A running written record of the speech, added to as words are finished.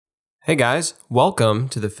Hey guys, welcome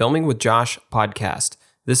to the Filming with Josh podcast.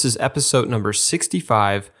 This is episode number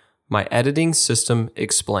 65, My Editing System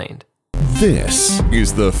Explained. This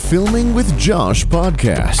is the Filming with Josh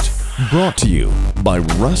podcast, brought to you by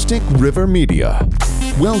Rustic River Media.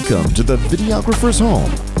 Welcome to the videographer's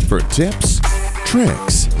home for tips,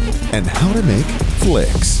 tricks, and how to make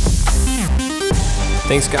flicks.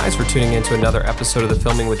 Thanks guys for tuning in to another episode of the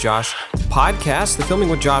Filming with Josh podcast. The Filming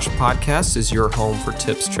with Josh podcast is your home for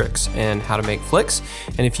tips, tricks, and how to make flicks.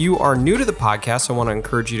 And if you are new to the podcast, I want to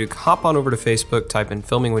encourage you to hop on over to Facebook, type in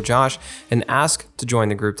Filming with Josh, and ask to join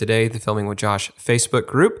the group today. The Filming with Josh Facebook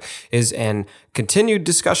group is an continued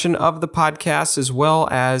discussion of the podcast, as well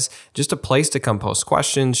as just a place to come post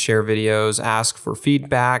questions, share videos, ask for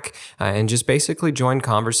feedback, and just basically join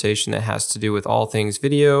conversation that has to do with all things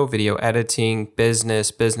video editing,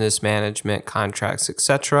 business management, contracts,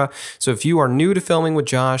 etc. So if you are new to Filming with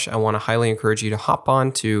Josh, I want to highly encourage you to hop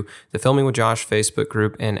on to the Filming with Josh Facebook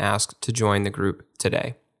group and ask to join the group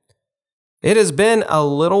today. It has been a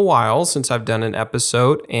little while since I've done an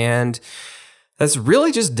episode, and that's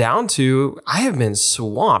really just down to I have been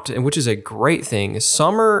swamped, and which is a great thing.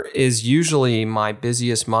 Summer is usually my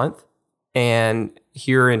busiest month, and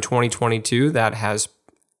here in 2022, that has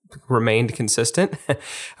remained consistent.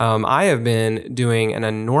 I have been doing an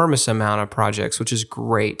enormous amount of projects, which is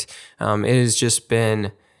great. It's just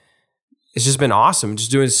been awesome.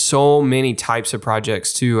 Just doing so many types of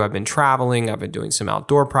projects too. I've been traveling. I've been doing some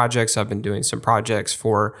outdoor projects. I've been doing some projects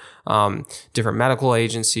for different medical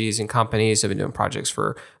agencies and companies. I've been doing projects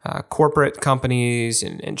for corporate companies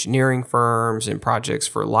and engineering firms, and projects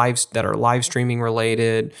for that are live streaming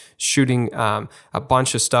related, shooting a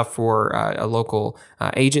bunch of stuff for a local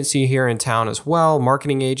agency here in town as well,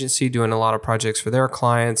 marketing agency, doing a lot of projects for their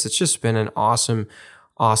clients. It's just been an awesome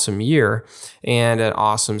year and an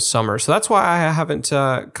awesome summer. So that's why I haven't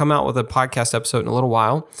come out with a podcast episode in a little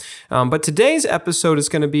while. But today's episode is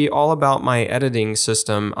going to be all about my editing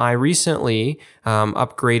system. I recently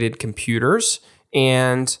upgraded computers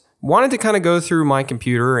and wanted to kind of go through my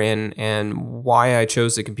computer and why I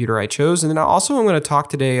chose the computer I chose. And then also I'm going to talk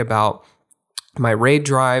today about my RAID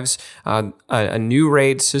drives, a new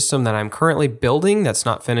RAID system that I'm currently building that's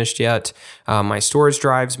not finished yet, my storage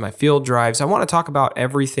drives, my field drives. I want to talk about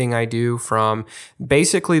everything I do from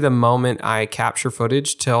basically the moment I capture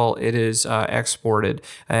footage till it is exported,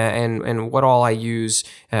 and what all I use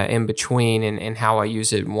in between, and how I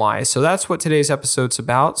use it and why. So that's what today's episode's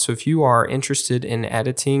about. So if you are interested in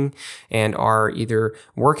editing and are either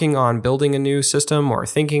working on building a new system or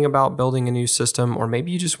thinking about building a new system, or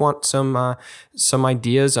maybe you just want some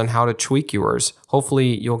ideas on how to tweak yours,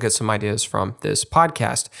 hopefully you'll get some ideas from this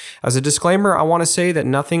podcast. As a disclaimer, I want to say that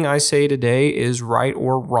nothing I say today is right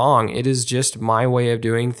or wrong. It is just my way of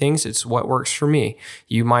doing things. It's what works for me.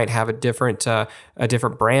 You might have a different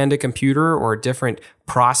brand of computer or a different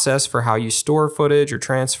process for how you store footage or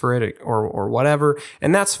transfer it or whatever,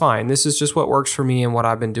 and that's fine. This is just what works for me and what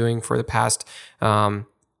I've been doing for the past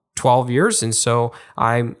 12 years, and so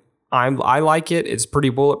I like it. It's pretty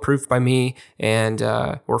bulletproof by me, and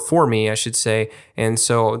or for me, I should say. And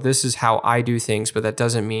so this is how I do things, but that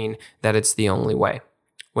doesn't mean that it's the only way.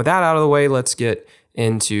 With that out of the way, let's get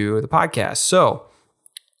into the podcast. So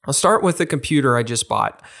I'll start with the computer I just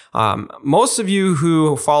bought. Most of you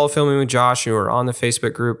who follow Filming with Josh or are on the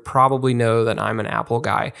Facebook group probably know that I'm an Apple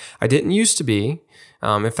guy. I didn't used to be.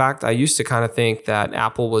 In fact, I used to kind of think that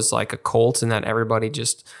Apple was like a cult and that everybody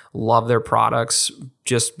just loved their products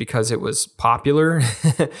just because it was popular,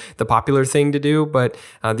 the popular thing to do. But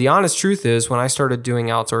the honest truth is, when I started doing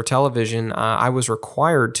outdoor television, I was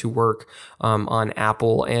required to work on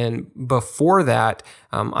Apple. And before that,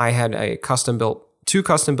 I had two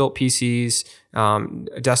custom-built PCs,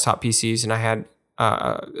 desktop PCs, and I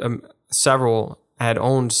had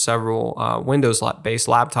owned several Windows-based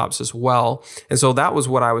laptops as well. And so that was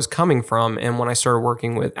what I was coming from. And when I started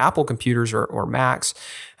working with Apple computers or Macs,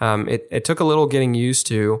 it took a little getting used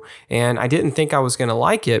to. And I didn't think I was going to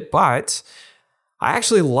like it, but I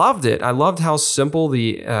actually loved it. I loved how simple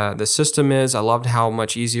the system is. I loved how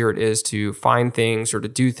much easier it is to find things or to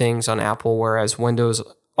do things on Apple, whereas Windows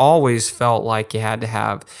always felt like you had to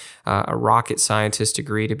have a rocket scientist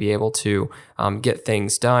degree to be able to get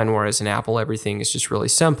things done, whereas in Apple, everything is just really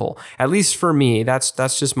simple. At least for me, that's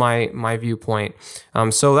just my viewpoint.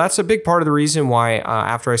 So that's a big part of the reason why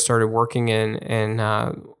after I started working in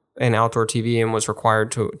an outdoor TV and was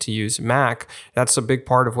required to use Mac, that's a big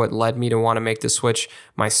part of what led me to want to make the switch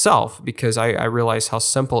myself, because I realized how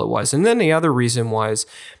simple it was. And then the other reason was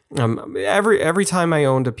every time I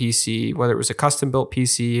owned a PC, whether it was a custom built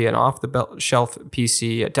PC, an off the shelf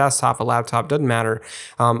PC, a desktop, a laptop, doesn't matter.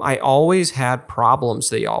 I always had problems.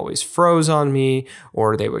 They always froze on me,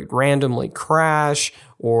 or they would randomly crash,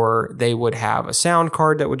 or they would have a sound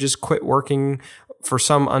card that would just quit working for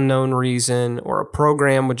some unknown reason, or a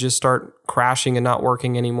program would just start crashing and not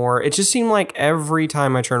working anymore. It just seemed like every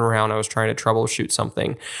time I turned around, I was trying to troubleshoot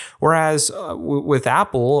something. Whereas with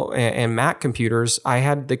Apple and Mac computers, I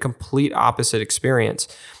had the complete opposite experience.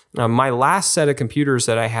 My last set of computers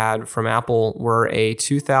that I had from Apple were a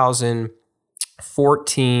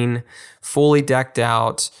 2014 fully decked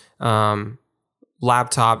out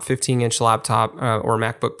laptop, 15-inch laptop or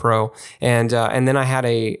MacBook Pro, and then I had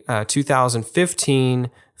a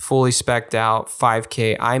 2015 fully spec'd out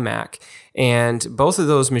 5K iMac, and both of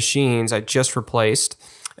those machines I just replaced.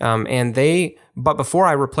 But before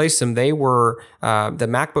I replaced them, they were the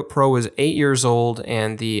MacBook Pro was 8 years old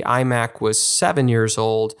and the iMac was 7 years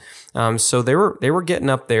old. So they were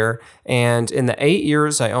getting up there. And in the 8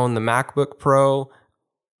 years I owned the MacBook Pro,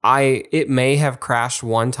 it may have crashed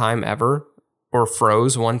one time ever, or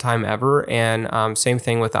froze one time ever. And same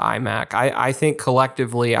thing with the iMac. I think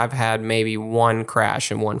collectively I've had maybe one crash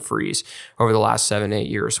and one freeze over the last 7-8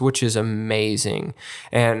 years, which is amazing.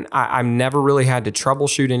 And I've never really had to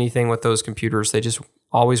troubleshoot anything with those computers. They just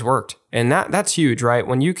always worked. And that's huge, right?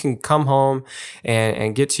 When you can come home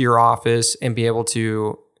and get to your office and be able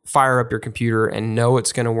to fire up your computer and know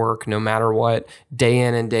it's going to work no matter what, day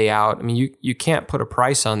in and day out. I mean, you can't put a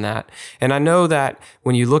price on that. And I know that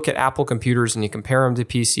when you look at Apple computers and you compare them to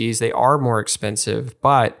PCs, they are more expensive.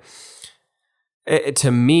 But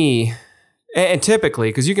to me, and typically,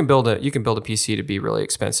 because you can build a PC to be really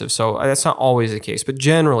expensive, so that's not always the case. But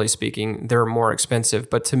generally speaking, they're more expensive.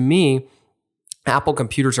 But to me, Apple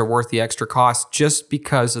computers are worth the extra cost just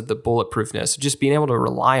because of the bulletproofness, just being able to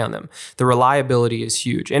rely on them. The reliability is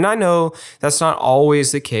huge. And I know that's not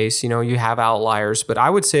always the case. You know, you have outliers, but I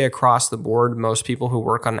would say across the board, most people who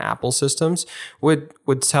work on Apple systems would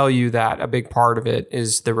tell you that a big part of it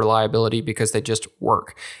is the reliability, because they just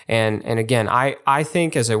work. And again, I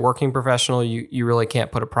think as a working professional, you really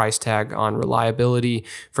can't put a price tag on reliability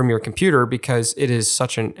from your computer, because it is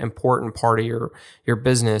such an important part of your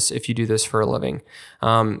business if you do this for a living.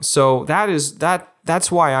 So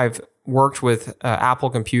that's why I've worked with Apple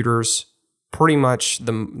computers pretty much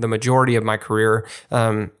the majority of my career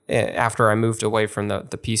after I moved away from the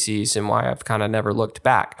PCs, and why I've kind of never looked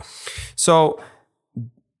back. So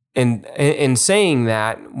in saying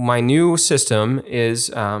that, my new system is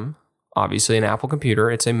obviously an Apple computer.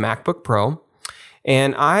 It's a MacBook Pro,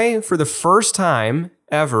 and I, for the first time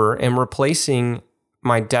ever, am replacing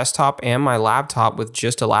my desktop and my laptop with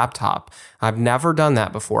just a laptop. I've never done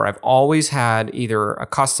that before. I've always had either a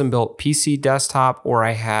custom built PC desktop, or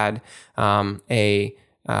I had some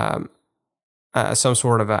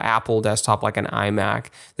sort of an Apple desktop like an iMac.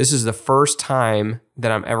 This is the first time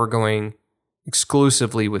that I'm ever going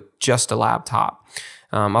exclusively with just a laptop.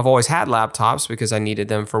 I've always had laptops because I needed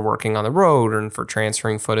them for working on the road and for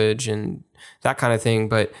transferring footage and that kind of thing.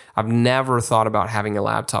 But I've never thought about having a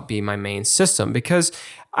laptop be my main system, because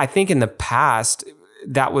I think in the past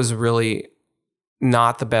that was really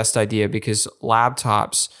not the best idea, because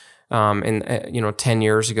laptops, 10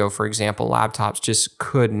 years ago, for example, laptops just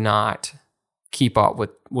could not keep up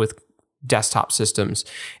with desktop systems.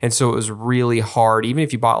 And so it was really hard. Even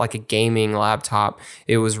if you bought like a gaming laptop,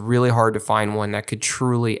 it was really hard to find one that could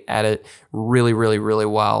truly edit really, really, really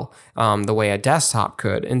well the way a desktop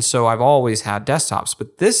could. And so I've always had desktops.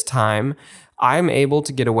 But this time, I'm able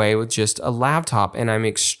to get away with just a laptop, and I'm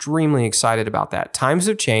extremely excited about that. Times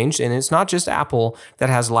have changed, and it's not just Apple that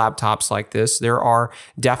has laptops like this. There are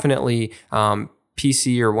definitely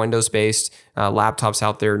PC or Windows-based laptops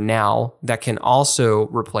out there now that can also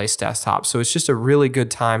replace desktops. So it's just a really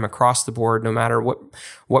good time across the board, no matter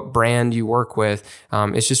what brand you work with.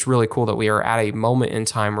 It's just really cool that we are at a moment in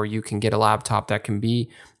time where you can get a laptop that can be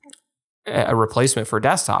a replacement for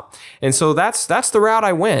desktop. And so that's the route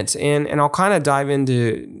I went. And I'll kind of dive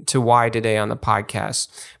into why today on the podcast.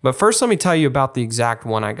 But first, let me tell you about the exact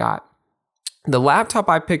one I got. The laptop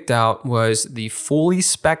I picked out was the fully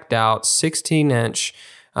spec'd out 16-inch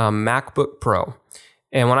MacBook Pro.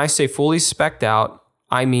 And when I say fully spec'd out,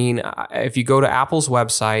 I mean, if you go to Apple's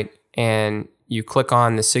website and you click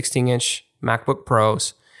on the 16-inch MacBook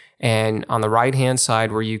Pros, and on the right-hand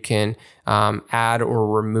side where you can add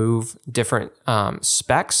or remove different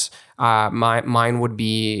specs, mine would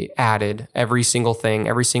be added. Every single thing,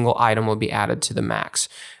 every single item would be added to the Max.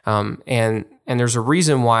 And there's a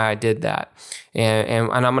reason why I did that. And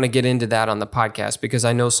I'm going to get into that on the podcast because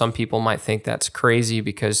I know some people might think that's crazy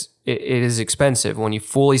because it is expensive. When you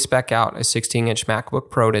fully spec out a 16-inch MacBook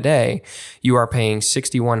Pro today, you are paying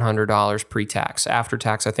 $6,100 pre-tax. After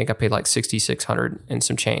tax, I think I paid like $6,600 and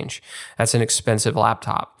some change. That's an expensive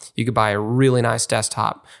laptop. You could buy a really nice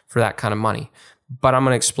desktop for that kind of money. But I'm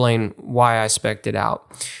going to explain why I spec'd it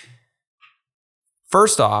out.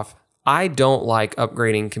 First off, I don't like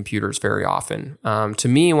upgrading computers very often. To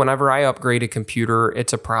me, whenever I upgrade a computer,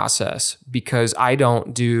 it's a process because I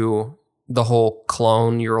don't do the whole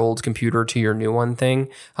clone your old computer to your new one thing.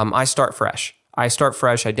 I start fresh. I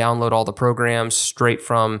download all the programs straight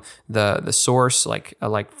from the source, like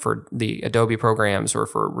for the Adobe programs or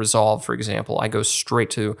for Resolve, for example. I go straight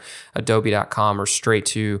to adobe.com or straight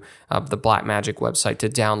to the Blackmagic website to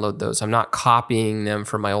download those. I'm not copying them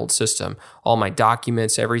from my old system. All my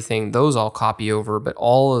documents, everything, those I'll copy over, but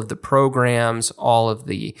all of the programs, all of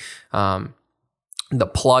the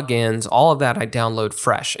plugins, all of that I download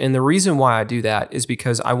fresh. And the reason why I do that is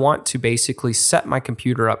because I want to basically set my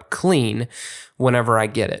computer up clean whenever I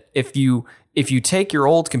get it. If you take your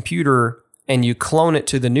old computer and you clone it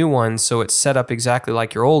to the new one so it's set up exactly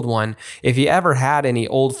like your old one, if you ever had any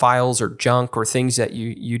old files or junk or things that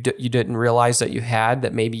you didn't realize that you had,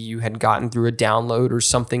 that maybe you had gotten through a download or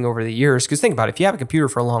something over the years, because think about it, if you have a computer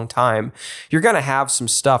for a long time, you're going to have some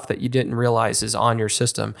stuff that you didn't realize is on your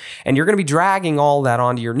system, and you're going to be dragging all that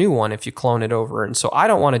onto your new one if you clone it over. And so I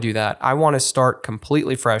don't want to do that. I want to start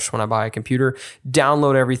completely fresh when I buy a computer,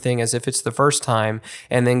 download everything as if it's the first time,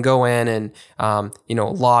 and then go in and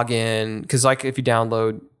log in. Because like if you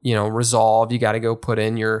download, Resolve, you got to go put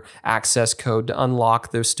in your access code to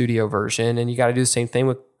unlock the studio version. And you got to do the same thing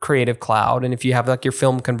with Creative Cloud. And if you have like your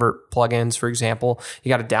Film Convert plugins, for example, you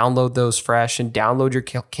got to download those fresh and download your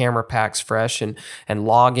camera packs fresh and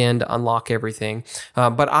log in to unlock everything.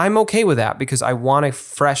 But I'm okay with that because I want a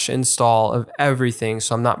fresh install of everything.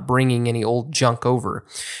 So I'm not bringing any old junk over.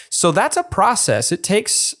 So that's a process. It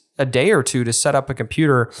takes a day or two to set up a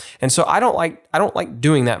computer. And so I don't like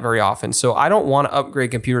doing that very often. So I don't want to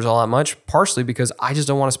upgrade computers all that much, partially because I just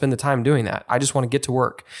don't want to spend the time doing that. I just want to get to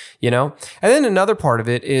work, And then another part of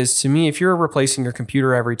it is, to me, if you're replacing your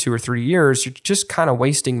computer every 2 or 3 years, you're just kind of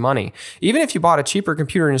wasting money. Even if you bought a cheaper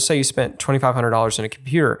computer and say you spent $2,500 in a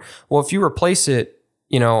computer, well, if you replace it,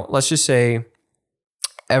 let's just say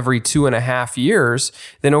every 2.5 years,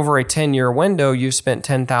 then over a 10-year window, you've spent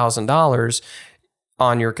 $10,000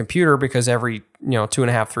 on your computer because every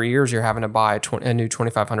 2.5, 3 years you're having to buy a new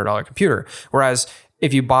 $2,500 computer. Whereas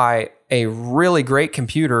if you buy a really great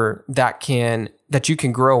computer that you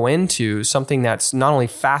can grow into something that's not only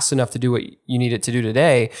fast enough to do what you need it to do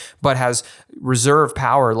today, but has reserve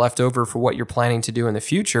power left over for what you're planning to do in the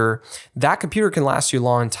future, that computer can last you a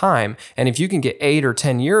long time. And if you can get 8 or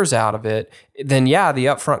 10 years out of it, then yeah, the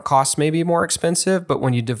upfront costs may be more expensive, but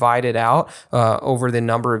when you divide it out over the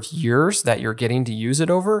number of years that you're getting to use it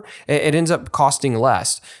over, it ends up costing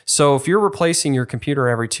less. So if you're replacing your computer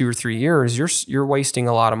every 2 or 3 years, you're wasting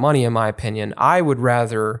a lot of money, in my opinion. I would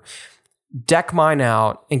rather deck mine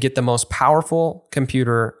out and get the most powerful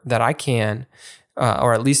computer that I can,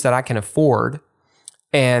 or at least that I can afford.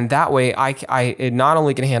 And that way it not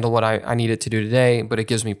only can handle what I need it to do today, but it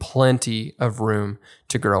gives me plenty of room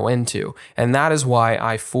to grow into. And that is why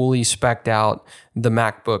I fully spec'd out the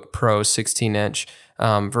MacBook Pro 16-inch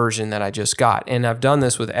version that I just got. And I've done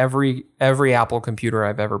this with every Apple computer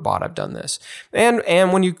I've ever bought. I've done this.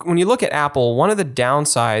 And when you look at Apple, one of the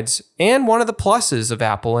downsides and one of the pluses of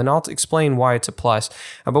Apple, and I'll explain why it's a plus,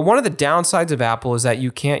 but one of the downsides of Apple is that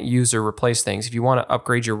you can't use or replace things. If you want to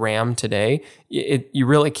upgrade your RAM today, you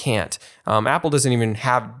really can't. Apple doesn't even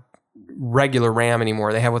have regular RAM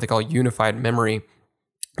anymore. They have what they call unified memory.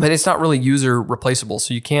 But it's not really user replaceable.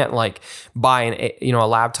 So you can't buy a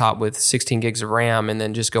laptop with 16 gigs of RAM and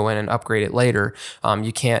then just go in and upgrade it later.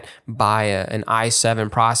 You can't buy an i7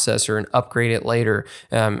 processor and upgrade it later.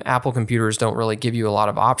 Apple computers don't really give you a lot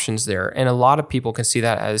of options there. And a lot of people can see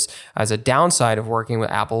that as a downside of working with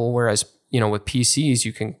Apple, whereas with PCs,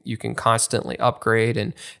 you can constantly upgrade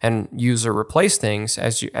and use or replace things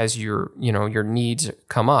as your needs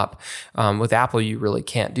come up. With Apple, you really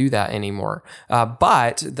can't do that anymore.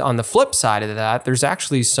 But on the flip side of that, there's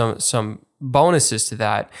actually some bonuses to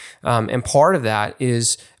that. And part of that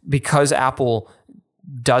is because Apple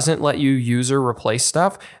doesn't let you use or replace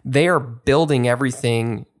stuff, they are building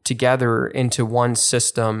everything together into one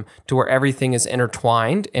system to where everything is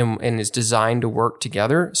intertwined and is designed to work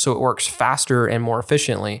together, so it works faster and more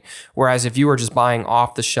efficiently. Whereas if you were just buying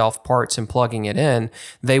off the shelf parts and plugging it in,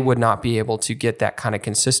 they would not be able to get that kind of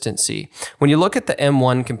consistency. When you look at the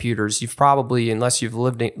M1 computers, you've probably, unless you've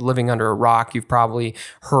living under a rock, you've probably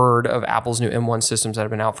heard of Apple's new M1 systems that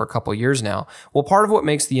have been out for a couple of years now. Well, part of what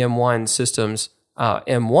makes the M1 systems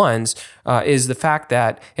M1s is the fact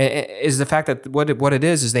that what it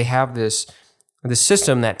is they have this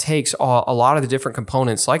system that takes a lot of the different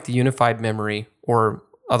components, like the unified memory, or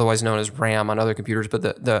otherwise known as RAM on other computers, but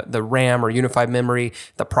the RAM or unified memory,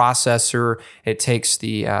 the processor, it takes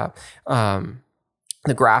the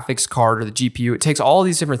graphics card or the GPU, it takes all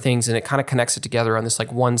these different things and it kind of connects it together on this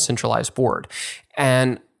like one centralized board.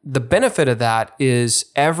 And the benefit of that is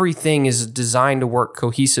everything is designed to work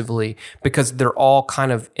cohesively because they're all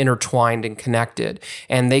kind of intertwined and connected,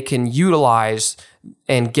 and they can utilize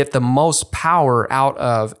and get the most power out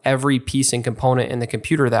of every piece and component in the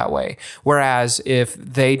computer that way. Whereas if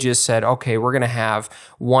they just said, okay, we're going to have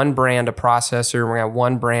one brand of processor, we're going to have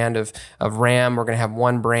one brand of RAM, we're going to have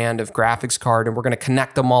one brand of graphics card, and we're going to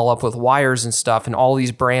connect them all up with wires and stuff, and all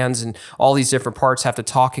these brands and all these different parts have to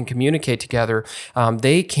talk and communicate together,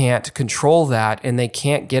 they can't control that, and they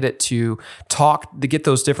can't get it to get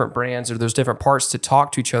those different brands or those different parts to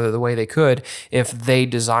talk to each other the way they could if they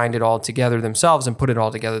designed it all together themselves and put it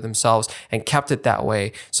all together themselves and kept it that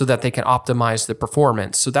way so that they can optimize the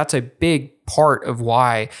performance. So that's a big part of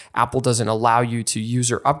why Apple doesn't allow you to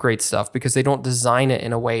use or upgrade stuff, because they don't design it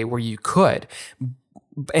in a way where you could.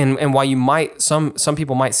 And while you might, some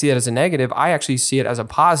people might see it as a negative, I actually see it as a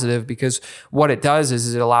positive, because what it does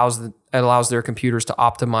is it allows their computers to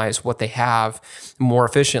optimize what they have more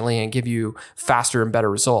efficiently and give you faster and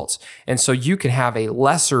better results. And so you can have a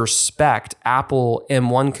lesser spec Apple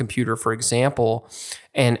M1 computer, for example,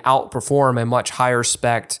 and outperform a much higher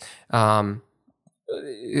spec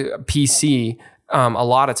PC a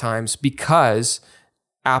lot of times, because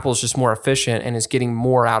Apple's just more efficient and is getting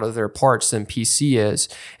more out of their parts than PC is.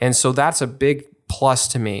 And so that's a big plus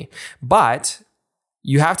to me. But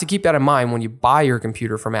you have to keep that in mind when you buy your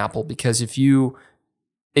computer from Apple, because if you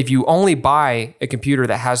only buy a computer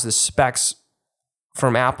that has the specs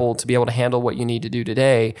from Apple to be able to handle what you need to do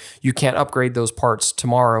today, you can't upgrade those parts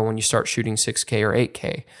tomorrow when you start shooting 6K or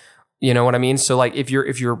 8K. You know what I mean? So like if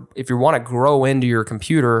you want to grow into your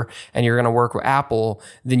computer and you're going to work with Apple,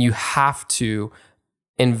 then you have to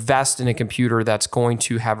invest in a computer that's going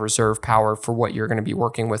to have reserve power for what you're going to be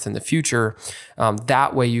working with in the future.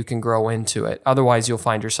 That way you can grow into it. Otherwise, you'll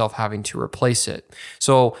find yourself having to replace it.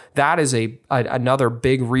 So that is another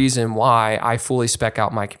big reason why I fully spec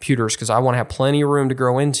out my computers, because I want to have plenty of room to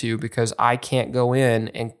grow into, because I can't go in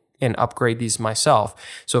and upgrade these myself.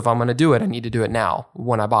 So if I'm going to do it, I need to do it now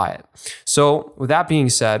when I buy it. So with that being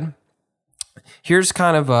said, here's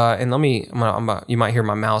kind of you might hear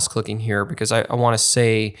my mouse clicking here, because I want to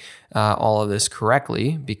say all of this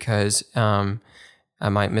correctly, because I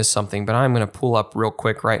might miss something, but I'm going to pull up real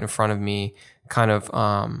quick right in front of me kind of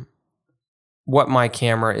what my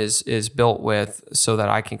camera is built with, so that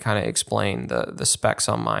I can kind of explain the specs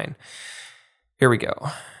on mine. Here we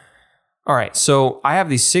go. All right, so I have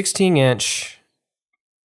the 16-inch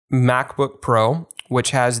MacBook Pro,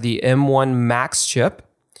 which has the M1 Max chip.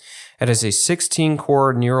 It has a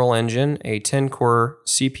 16-core neural engine, a 10-core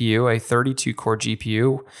CPU, a 32-core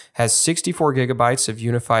GPU, has 64 gigabytes of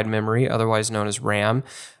unified memory, otherwise known as RAM,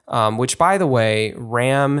 which, by the way,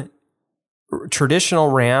 traditional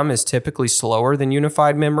RAM is typically slower than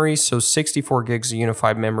unified memory, so 64 gigs of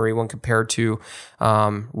unified memory when compared to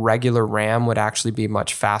regular RAM would actually be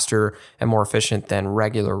much faster and more efficient than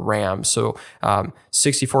regular RAM. So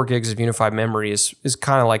 64 gigs of unified memory is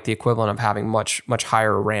kind of like the equivalent of having much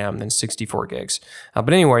higher RAM than 64 gigs.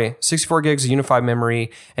 But anyway, 64 gigs of unified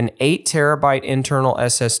memory, an 8 terabyte internal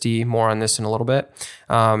SSD, more on this in a little bit.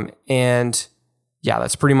 And yeah,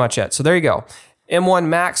 that's pretty much it. So there you go. M1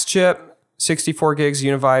 Max chip, 64 gigs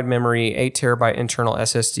unified memory, 8 terabyte internal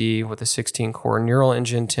SSD with a 16-core neural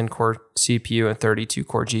engine, 10-core CPU, and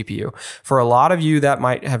 32-core GPU. For a lot of you, that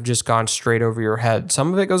might have just gone straight over your head.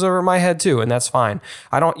 Some of it goes over my head too, and that's fine.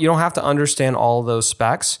 You don't have to understand all of those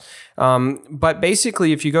specs. But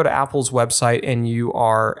basically, if you go to Apple's website and you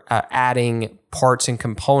are adding parts and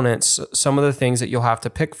components, some of the things that you'll have to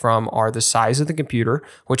pick from are the size of the computer,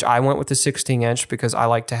 which I went with the 16-inch because I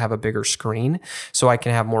like to have a bigger screen so I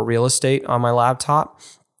can have more real estate on my laptop.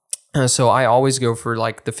 So I always go for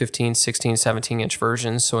like the 15, 16, 17-inch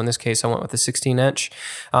versions. So in this case, I went with the 16-inch.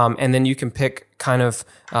 And then you can pick kind of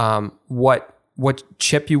what what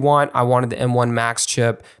chip you want. I wanted the M1 Max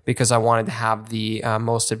chip because I wanted to have the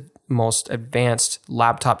most advanced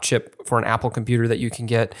laptop chip for an Apple computer that you can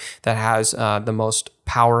get that has the most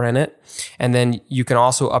power in it. And then you can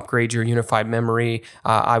also upgrade your unified memory.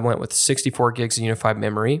 I went with 64 gigs of unified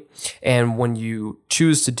memory. And when you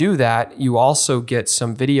choose to do that, you also get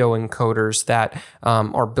some video encoders that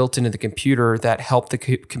are built into the computer that help the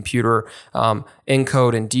computer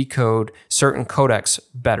encode and decode certain codecs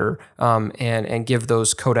better and give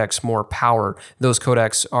those codecs more power. Those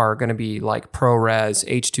codecs are going to be like ProRes,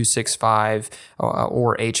 H.265,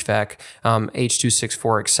 or HVEC,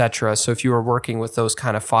 H.264, etc. So if you are working with those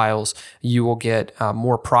kind of files, you will get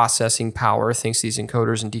more processing power, thanks to these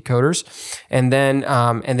encoders and decoders. And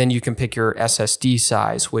then you can pick your SSD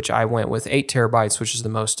size, which I went with 8 terabytes, which is the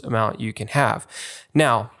most amount you can have.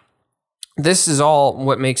 Now, this is all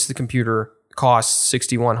what makes the computer cost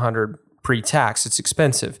 $6,100 pre-tax. It's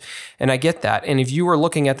expensive. And I get that. And if you were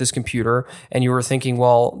looking at this computer and you were thinking,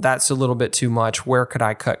 well, that's a little bit too much, where could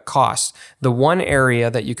I cut costs? The one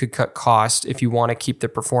area that you could cut cost if you want to keep the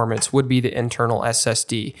performance would be the internal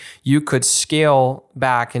SSD. You could scale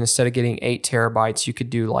back, and instead of getting 8 terabytes, you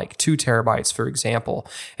could do like 2 terabytes, for example,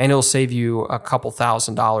 and it'll save you a couple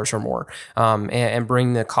 $1,000s or more and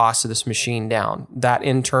bring the cost of this machine down. That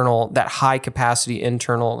high capacity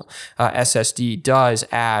internal SSD does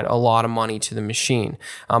add a lot of money to the machine.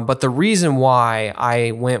 But the reason why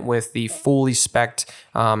I went with the fully spec'd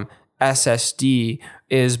SSD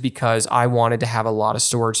is because I wanted to have a lot of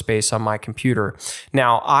storage space on my computer.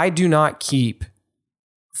 Now, I do not keep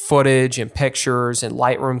footage and pictures and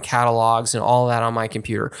Lightroom catalogs and all that on my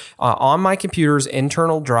computer. On my computer's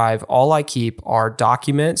internal drive, all I keep are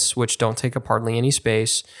documents, which don't take up hardly any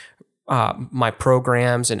space, my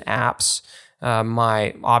programs and apps,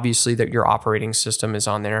 obviously that your operating system is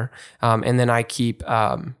on there, and then I keep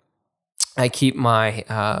my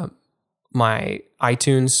my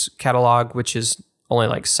iTunes catalog, which is only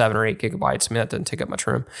like 7 or 8 gigabytes. I mean, that doesn't take up much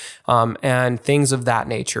room, and things of that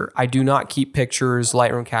nature. I do not keep pictures,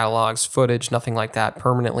 Lightroom catalogs, footage, nothing like that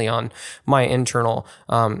permanently on my internal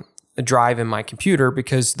drive in my computer,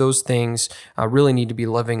 because those things really need to be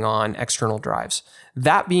living on external drives.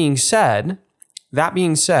 That being said,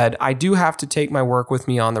 I do have to take my work with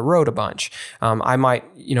me on the road a bunch. I might,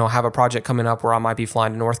 have a project coming up where I might be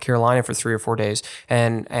flying to North Carolina for 3 or 4 days,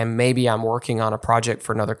 and maybe I'm working on a project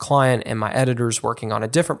for another client, and my editor's working on a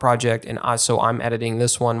different project, and so I'm editing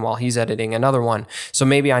this one while he's editing another one. So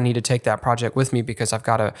maybe I need to take that project with me because I've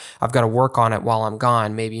got to work on it while I'm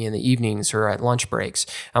gone, maybe in the evenings or at lunch breaks.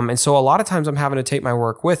 And so a lot of times I'm having to take my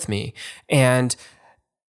work with me. And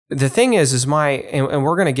the thing is and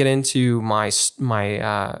we're going to get into my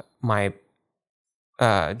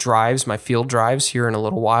drives, my field drives here in a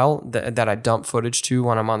little while that I dump footage to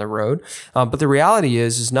when I'm on the road. But the reality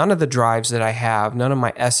is none of the drives that I have, none of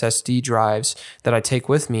my SSD drives that I take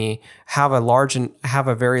with me have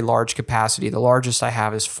a very large capacity. The largest I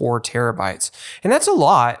have is 4 terabytes. And that's a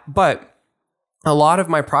lot, but a lot of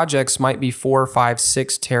my projects might be 4, 5,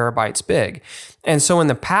 6 terabytes big. And so in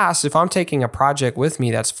the past, if I'm taking a project with me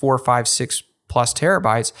that's 4, 5, 6 plus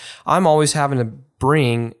terabytes, I'm always having to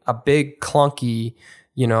bring a big clunky,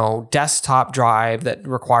 desktop drive that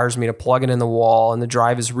requires me to plug it in the wall, and the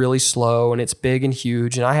drive is really slow and it's big and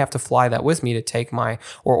huge, and I have to fly that with me to take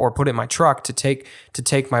or put it in my truck to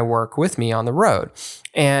take my work with me on the road.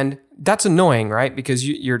 And that's annoying, right? Because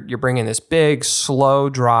you're bringing this big, slow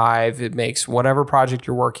drive. It makes whatever project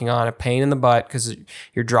you're working on a pain in the butt because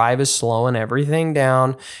your drive is slowing everything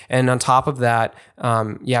down. And on top of that,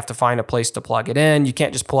 you have to find a place to plug it in. You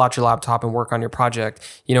can't just pull out your laptop and work on your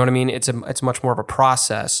project. You know what I mean? It's much more of a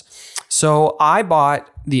process. So I bought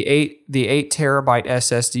the 8 terabyte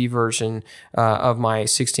SSD version of my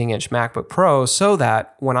 16-inch MacBook Pro so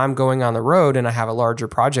that when I'm going on the road and I have a larger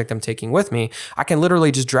project I'm taking with me, I can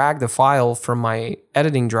literally just drag the file from my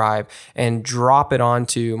editing drive and drop it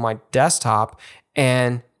onto my desktop,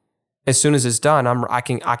 and as soon as it's done, I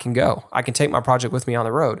can go. I can take my project with me on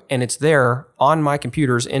the road, and it's there on my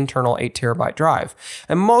computer's internal 8 terabyte drive.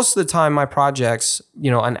 And most of the time, my projects,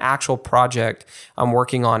 an actual project I'm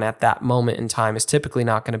working on at that moment in time is typically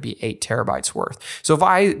not going to be 8 terabytes worth. So if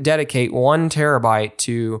I dedicate 1 terabyte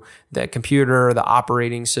to the computer, the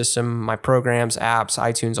operating system, my programs, apps,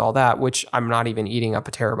 iTunes, all that, which I'm not even eating up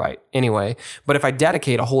a terabyte anyway. But if I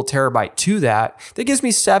dedicate a whole terabyte to that, that gives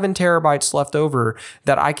me 7 terabytes left over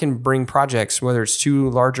that I can bring projects, whether it's 2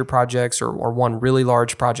 larger projects or 1 really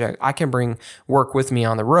large project, I can bring work with me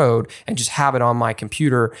on the road and just have it on my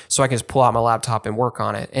computer so I can just pull out my laptop and work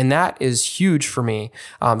on it. And that is huge for me.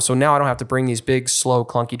 So now I don't have to bring these big, slow,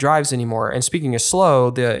 clunky drives anymore. And speaking of slow,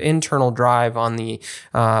 the internal drive on the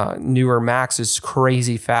newer Macs is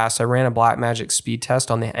crazy fast. I ran a Blackmagic speed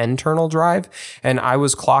test on the internal drive, and I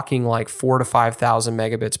was clocking like 4,000 to 5,000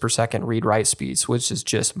 megabits per second read-write speeds, which is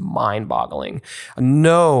just mind-boggling.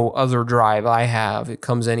 No other drive I have, it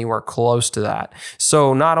comes anywhere close to that.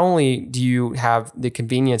 So not only do you have the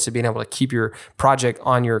convenience of being able to keep your project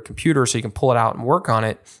on your computer so you can pull it out and work on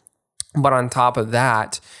it, but on top of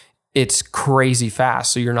that, it's crazy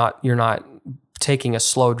fast. So you're not taking a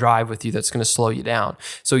slow drive with you that's going to slow you down.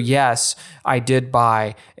 So yes, I did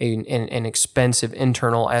buy an expensive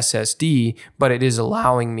internal SSD, but it is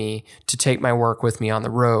allowing me to take my work with me on the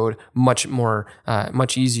road much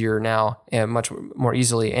easier now and much more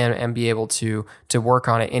easily and be able to work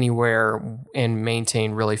on it anywhere and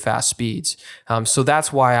maintain really fast speeds. So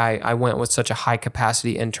that's why I went with such a high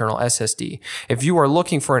capacity internal SSD. If you are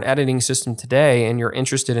looking for an editing system today and you're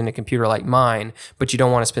interested in a computer like mine, but you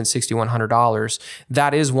don't want to spend $6,100,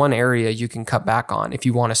 that is one area you can cut back on if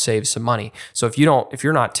you want to save some money. So if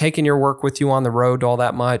you're not taking your work with you on the road all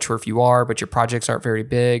that much, or if you are, but your projects aren't very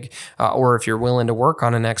big, or if you're willing to work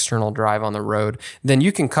on an external drive on the road, then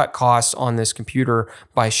you can cut costs on this computer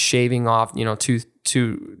by shaving off,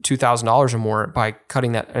 $2,000 or more by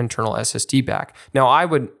cutting that internal SSD back. Now, I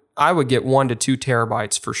would get 1 to 2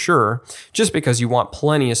 terabytes for sure, just because you want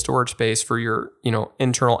plenty of storage space for your,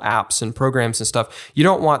 internal apps and programs and stuff. You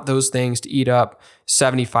don't want those things to eat up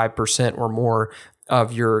 75% or more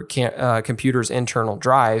of your computer's internal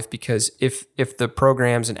drive, because if the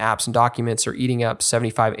programs and apps and documents are eating up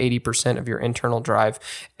 75-80% of your internal drive,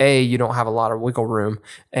 A, you don't have a lot of wiggle room,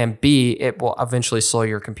 and B, it will eventually slow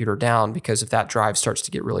your computer down, because if that drive starts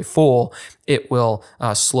to get really full, it will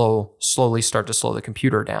slowly start to slow the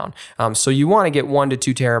computer down. So you want to get 1 to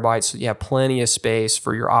 2 terabytes. So you have plenty of space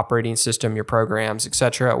for your operating system, your programs,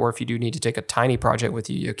 etc. Or if you do need to take a tiny project with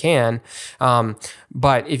you, you can.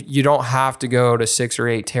 But if you don't have to go to 6 or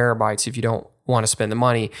 8 terabytes if you don't want to spend the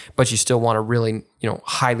money, but you still want a really,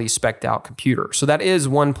 highly spec'd out computer. So that is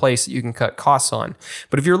one place that you can cut costs on.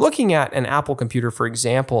 But if you're looking at an Apple computer, for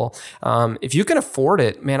example, if you can afford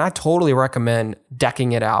it, man, I totally recommend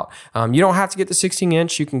decking it out. You don't have to get the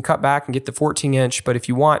 16-inch. You can cut back and get the 14-inch. But if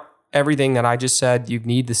you want everything that I just said, you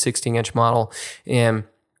need the 16-inch model. And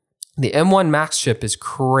the M1 Max chip is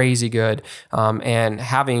crazy good, and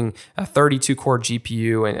having a 32-core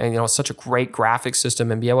GPU and such a great graphics system,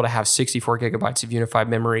 and be able to have 64 gigabytes of unified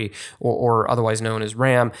memory, or otherwise known as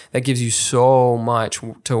RAM, that gives you so much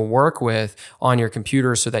to work with on your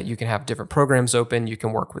computer, so that you can have different programs open. You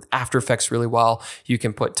can work with After Effects really well. You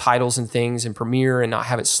can put titles and things in Premiere and not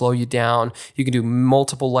have it slow you down. You can do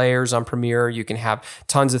multiple layers on Premiere. You can have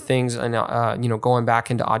tons of things, and going back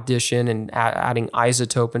into Audition and adding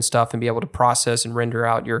isotope and stuff, and be able to process and render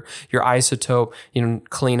out your isotope,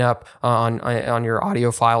 clean up on your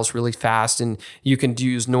audio files really fast. And you can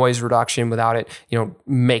use noise reduction without it,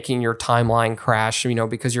 making your timeline crash,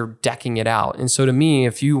 because you're decking it out. And so to me,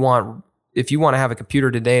 if you want to have a computer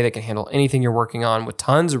today that can handle anything you're working on with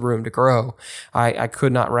tons of room to grow, I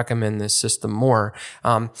could not recommend this system more.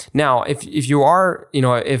 Now, if you are,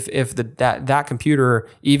 if that computer,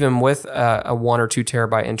 even with a 1 or 2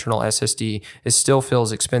 terabyte internal SSD, still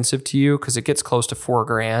feels expensive to you, because it gets close to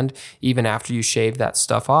 $4,000 even after you shave that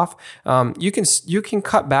stuff off, you can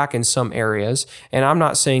cut back in some areas. And I'm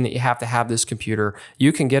not saying that you have to have this computer.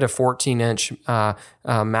 You can get a 14-inch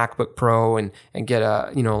MacBook Pro and get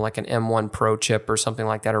a like an M1 Pro chip or something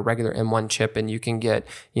like that, or regular M1 chip, and you can get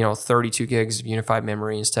 32 gigs of unified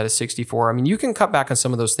memory instead of 64. I mean, you can cut back on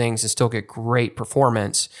some of those things and still get great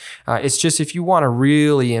performance. It's just, if you want to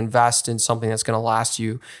really invest in something that's going to last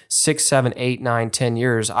you 6, 7, 8, 9, 10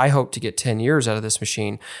 years, I hope to get 10 years out of this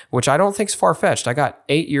machine, which I don't think is far-fetched. I got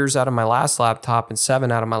 8 years out of my last laptop and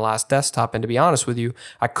 7 out of my last desktop, and to be honest with you,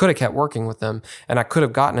 I could have kept working with them, and I could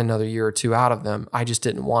have gotten another year or 2 out of them. I just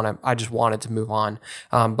didn't want to. I just wanted to move on.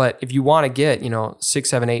 But if you want to get 6,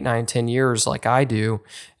 7, 8, 9, 10 years like I do,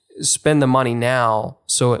 spend the money now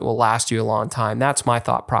so it will last you a long time. That's my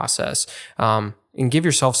thought process. And give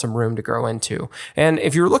yourself some room to grow into. And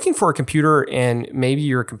if you're looking for a computer and maybe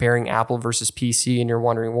you're comparing Apple versus PC and you're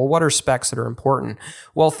wondering, well, what are specs that are important?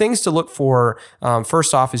 Well, things to look for,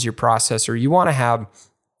 first off, is your processor. You want to have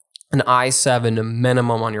an i7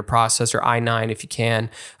 minimum on your processor, i9 if you can,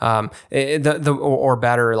 or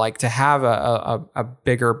better. Like to have a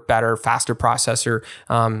bigger, better, faster processor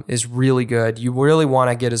is really good. You really want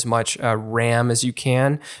to get as much RAM as you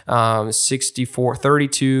can.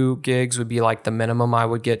 32 gigs would be like the minimum I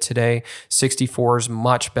would get today. 64 is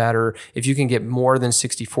much better. If you can get more than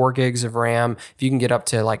 64 gigs of RAM, if you can get up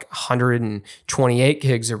to like 128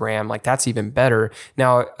 gigs of RAM, like that's even better.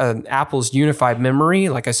 Now, Apple's unified memory,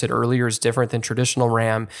 like I said earlier, is different than traditional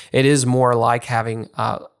RAM. It is more like having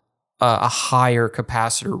a higher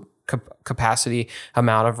capacity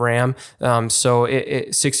amount of RAM. So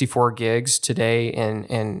 64 gigs today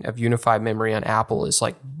and of unified memory on Apple is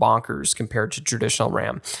like bonkers compared to traditional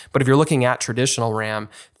RAM. But if you're looking at traditional RAM,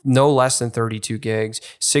 no less than 32 gigs,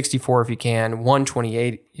 64 if you can,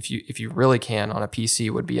 128 if you really can on a PC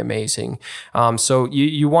would be amazing. So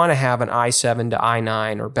you want to have an i7 to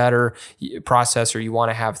i9 or better processor. You want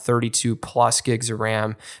to have 32 plus gigs of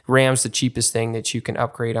RAM. RAM's the cheapest thing that you can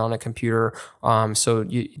upgrade on a computer. So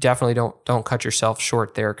you definitely don't cut yourself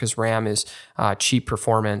short there, because RAM is cheap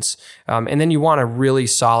performance. And then you want a really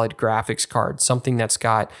solid graphics card, something that's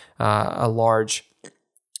got a large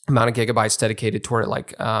amount of gigabytes dedicated toward it,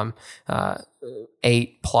 like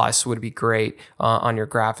 8 plus would be great on your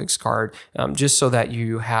graphics card, just so that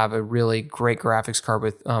you have a really great graphics card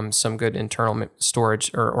with some good internal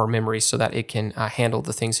storage or memory, so that it can handle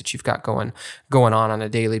the things that you've got going on a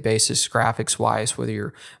daily basis, graphics wise, whether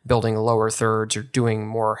you're building lower thirds or doing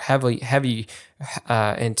more heavy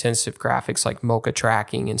intensive graphics like mocha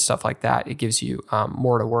tracking and stuff like that. It gives you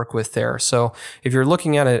more to work with there. So if you're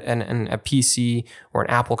looking at a PC or an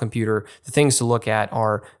Apple computer, the things to look at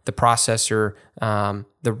are the processor,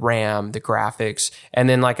 the RAM, the graphics, and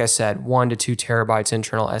then, like I said, 1 to 2 terabytes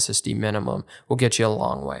internal SSD minimum will get you a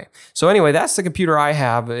long way. So anyway, that's the computer I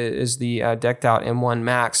have, is the decked out M1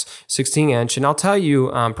 Max 16-inch. And I'll tell you,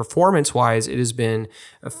 performance-wise, it has been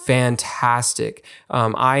fantastic.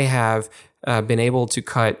 I have been able to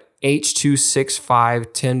cut H.265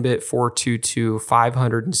 10-bit 422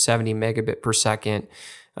 570 megabit per second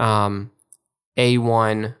A1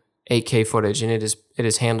 8K footage, and it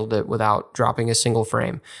has handled it without dropping a single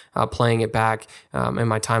frame. Playing it back in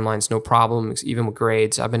my timelines, no problem. Even with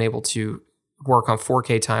grades, I've been able to work on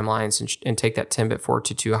 4K timelines and take that 10-bit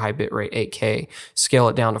 422 high bit rate 8K, scale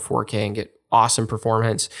it down to 4K, and get awesome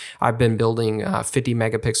performance. I've been building 50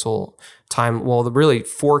 megapixel really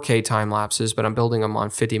 4K time lapses, but I'm building them on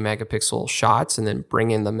 50 megapixel shots and then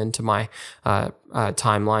bringing them into my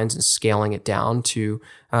timelines and scaling it down to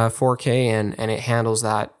 4K, and it handles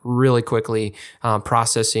that really quickly,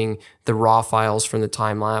 processing the raw files from the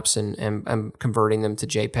time lapse and converting them to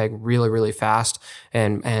JPEG really, really fast,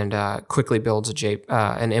 and quickly builds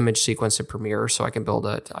an image sequence in Premiere, so I can build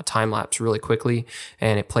a time lapse really quickly,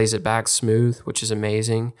 and it plays it back smooth, which is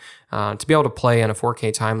amazing. To be able to play on a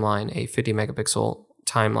 4K timeline, a 50 megapixel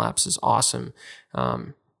time lapse is awesome.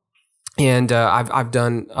 And I've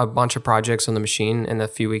done a bunch of projects on the machine in the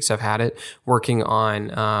few weeks I've had it, working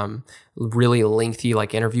on really lengthy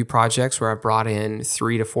like interview projects where I brought in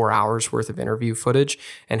 3 to 4 hours worth of interview footage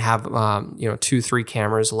and have 2-3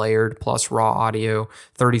 cameras layered plus raw audio,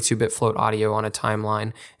 32-bit float audio on a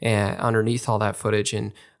timeline and underneath all that footage.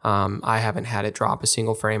 And I haven't had it drop a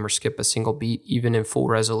single frame or skip a single beat, even in full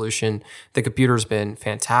resolution. The computer's been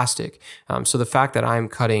fantastic. So the fact that I'm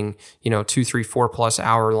cutting, 2, 3, 4 plus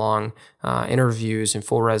hour long interviews in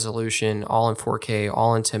full resolution, all in 4K,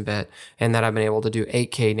 all in 10-bit, and that I've been able to do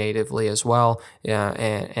 8K natively as well,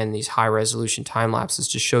 and these high resolution time lapses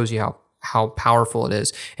just shows you how powerful it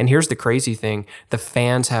is. And here's the crazy thing: the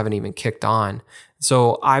fans haven't even kicked on.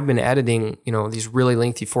 So I've been editing, these really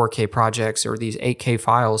lengthy 4K projects or these 8K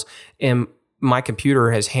files, and my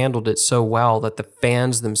computer has handled it so well that the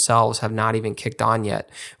fans themselves have not even kicked on yet.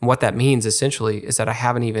 And what that means essentially is that I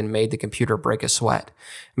haven't even made the computer break a sweat.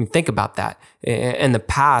 I mean, think about that. In the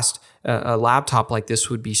past, a laptop like this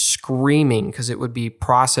would be screaming because it would be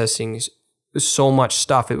processing so much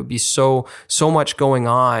stuff. It would be so much going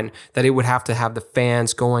on that it would have to have the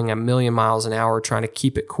fans going a million miles an hour trying to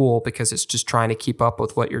keep it cool, because it's just trying to keep up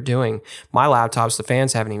with what you're doing. My laptops, the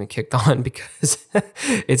fans haven't even kicked on because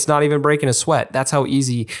it's not even breaking a sweat. That's how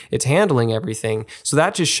easy it's handling everything. So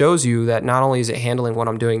that just shows you that not only is it handling what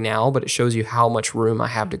I'm doing now, but it shows you how much room I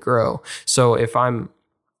have to grow. So if I'm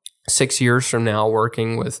 6 years from now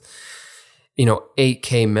working with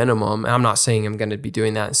 8K minimum. I'm not saying I'm going to be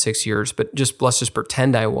doing that in 6 years, but let's just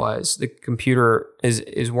pretend I was. The computer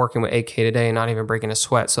is working with 8K today and not even breaking a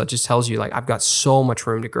sweat. So it just tells you I've got so much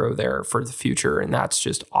room to grow there for the future, and that's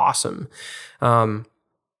just awesome.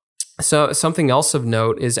 So something else of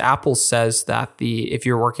note is Apple says that if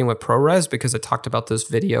you're working with ProRes, because I talked about those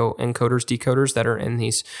video encoders, decoders that are in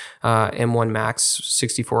these M1 Max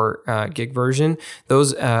 64 gig version,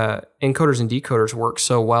 those encoders and decoders work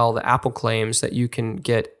so well that Apple claims that you can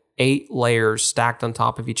get 8 layers stacked on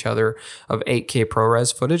top of each other of 8K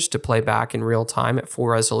ProRes footage to play back in real time at full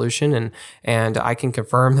resolution. And I can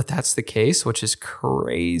confirm that that's the case, which is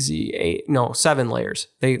crazy. 7 layers.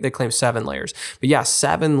 They claim 7 layers. But yeah,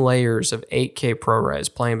 7 layers of 8K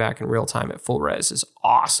ProRes playing back in real time at full res is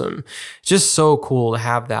awesome. Just so cool to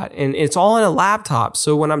have that. And it's all on a laptop.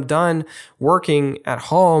 So when I'm done working at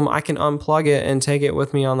home, I can unplug it and take it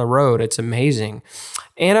with me on the road. It's amazing.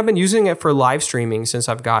 And I've been using it for live streaming since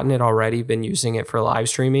I've gotten it already. Been using it for live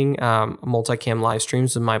streaming, multicam live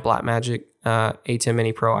streams with my Blackmagic A10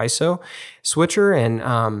 Mini Pro ISO switcher. And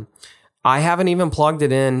I haven't even plugged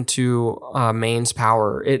it into mains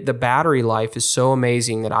power. The battery life is so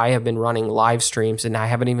amazing that I have been running live streams and I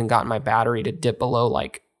haven't even gotten my battery to dip below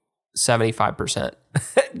like 75%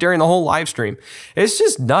 during the whole live stream. It's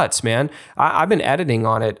just nuts, man. I've been editing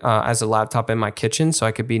on it as a laptop in my kitchen so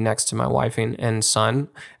I could be next to my wife and son.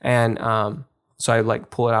 And so I like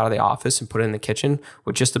pull it out of the office and put it in the kitchen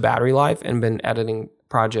with just the battery life and been editing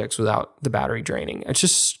projects without the battery draining. It's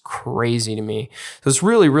just crazy to me. So it's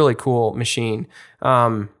really, really cool machine.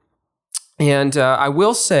 And I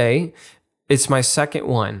will say it's my second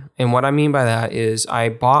one. And what I mean by that is I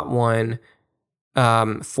bought one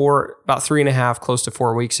for about 3.5, close to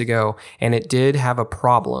 4 weeks ago, and it did have a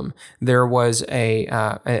problem. There was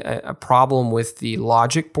a problem with the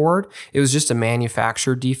logic board. It was just a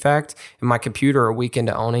manufacturer defect, and my computer, a week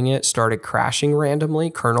into owning it, started crashing randomly.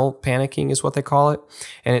 Kernel panicking is what they call it,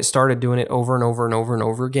 and it started doing it over and over and over and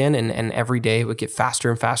over again, and every day it would get faster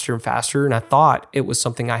and faster and faster, and I thought it was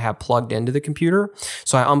something I had plugged into the computer,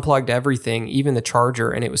 so I unplugged everything, even the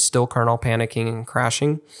charger, and it was still kernel panicking and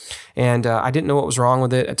crashing. And I didn't know what was wrong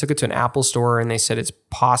with it. I took it to an Apple store and they said it's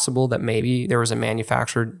possible that maybe there was a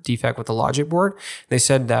manufacturer defect with the logic board. They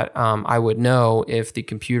said that I would know if the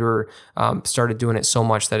computer started doing it so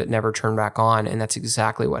much that it never turned back on. And that's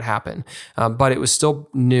exactly what happened. But it was still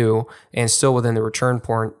new and still within the return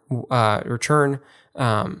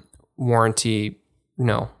warranty.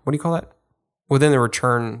 No, what do you call that? Within the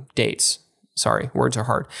return dates. Sorry, words are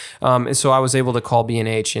hard. And so I was able to call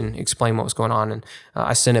B&H and explain what was going on. And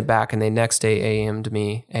I sent it back, and they next day AM'd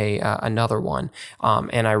me another one.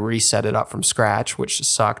 And I reset it up from scratch, which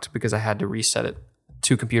sucked because I had to reset it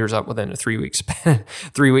 2 computers up within a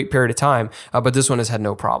 3-week period of time. But this one has had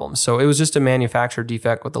no problems. So it was just a manufacturer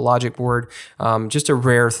defect with the logic board. Just a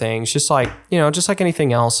rare thing. It's just like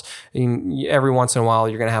anything else. Every once in a while,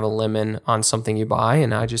 you're going to have a lemon on something you buy.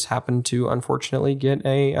 And I just happened to, unfortunately, get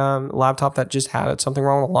a laptop that just had something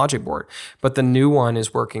wrong with the logic board. But the new one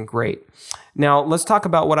is working great. Now, let's talk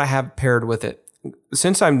about what I have paired with it.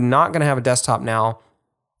 Since I'm not going to have a desktop now,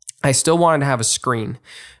 I still wanted to have a screen.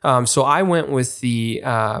 So I went with the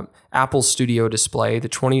Apple Studio display, the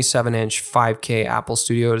 27-inch 5K Apple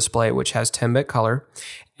Studio display, which has 10-bit color.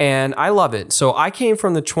 And I love it. So I came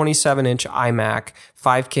from the 27-inch iMac,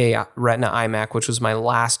 5K Retina iMac, which was my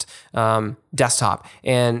last desktop.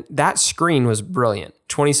 And that screen was brilliant.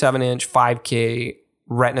 27-inch 5K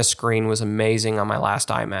Retina screen was amazing on my last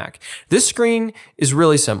iMac. This screen is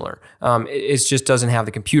really similar. It just doesn't have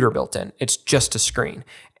the computer built in. It's just a screen.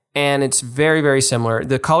 And it's very, very similar.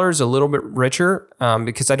 The color is a little bit richer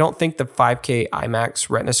because I don't think the 5K IMAX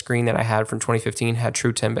Retina screen that I had from 2015 had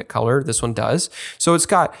true 10-bit color. This one does. So it's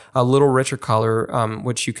got a little richer color,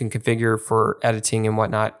 which you can configure for editing and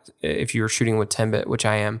whatnot if you're shooting with 10-bit, which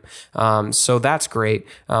I am. So that's great.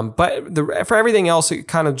 But for everything else, it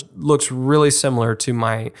kind of looks really similar to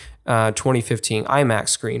my 2015 iMac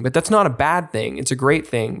screen, but that's not a bad thing. It's a great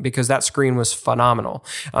thing because that screen was phenomenal.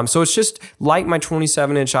 So it's just like my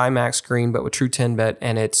 27-inch iMac screen, but with true 10-bit,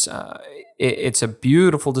 and it's a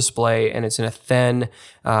beautiful display, and it's in a thin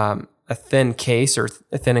case or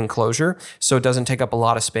a thin enclosure, so it doesn't take up a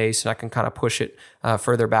lot of space, and I can kind of push it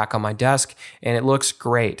further back on my desk, and it looks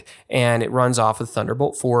great, and it runs off of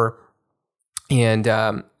Thunderbolt 4,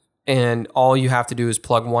 and all you have to do is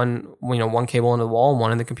plug one cable into the wall and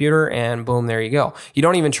one in the computer, and boom, there you go. You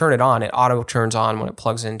don't even turn it on. It auto turns on when it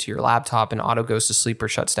plugs into your laptop, and auto goes to sleep or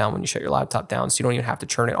shuts down when you shut your laptop down. So you don't even have to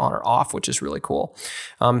turn it on or off, which is really cool.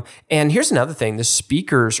 And here's another thing. The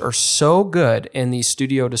speakers are so good in the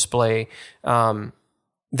studio display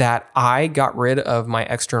that I got rid of my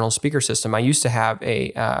external speaker system. I used to have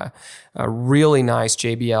a really nice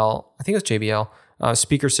JBL, I think it was JBL,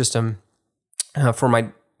 speaker system for my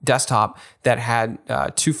desktop that had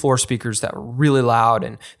 2 floor speakers that were really loud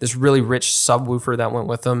and this really rich subwoofer that went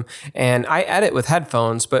with them. And I edit with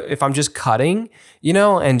headphones, but if I'm just cutting,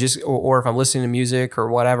 and just, or if I'm listening to music or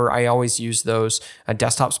whatever, I always use those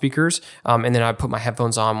desktop speakers. And then I put my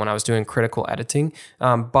headphones on when I was doing critical editing.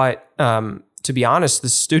 But to be honest, the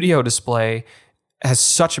studio display has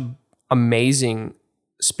such amazing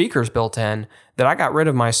speakers built in that I got rid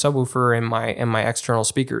of my subwoofer and my external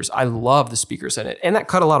speakers. I love the speakers in it, and that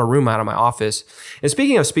cut a lot of room out of my office. And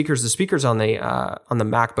speaking of speakers, the speakers on the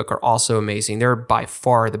MacBook are also amazing. They're by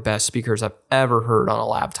far the best speakers I've ever heard on a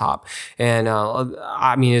laptop, and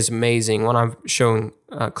it's amazing when I'm showing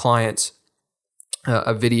clients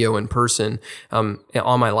a video in person on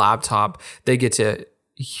my laptop. They get to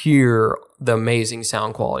hear the amazing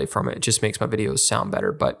sound quality from it. It just makes my videos sound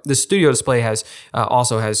better. But the studio display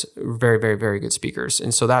also has very, very, very good speakers.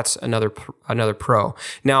 And so that's another pro.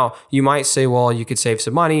 Now, you might say, well, you could save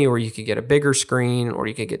some money, or you could get a bigger screen, or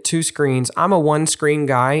you could get 2 screens. I'm a 1 screen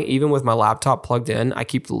guy. Even with my laptop plugged in, I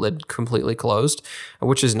keep the lid completely closed,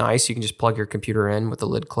 which is nice. You can just plug your computer in with the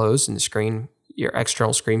lid closed and the screen, your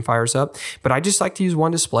external screen fires up. But I just like to use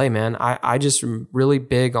one display, man. I just am really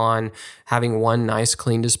big on having one nice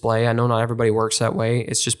clean display. I know not everybody works that way.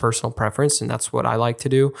 It's just personal preference, and that's what I like to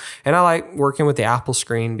do. And I like working with the Apple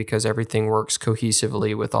screen because everything works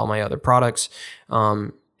cohesively with all my other products.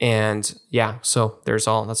 So that's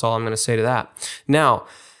all I'm going to say to that. Now,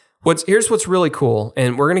 here's what's really cool,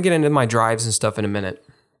 and we're going to get into my drives and stuff in a minute,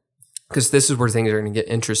 because this is where things are going to get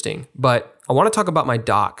interesting. But I want to talk about my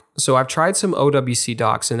dock. So I've tried some OWC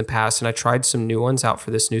docks in the past, and I tried some new ones out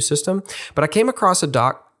for this new system. But I came across a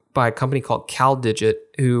dock by a company called CalDigit,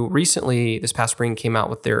 who recently, this past spring, came out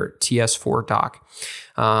with their TS4 dock.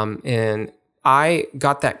 And I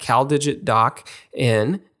got that CalDigit dock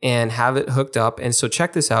in and have it hooked up. And so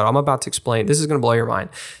check this out. I'm about to explain. This is going to blow your mind.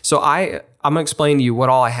 So I'm going to explain to you what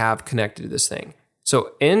all I have connected to this thing.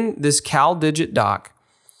 So in this CalDigit dock,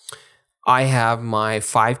 I have my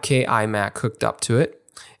 5K iMac hooked up to it,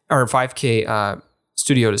 or 5K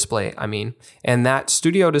studio display, and that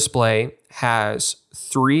studio display has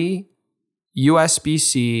 3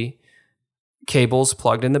 USB-C cables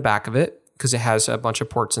plugged in the back of it, because it has a bunch of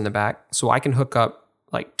ports in the back. So I can hook up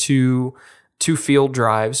like two field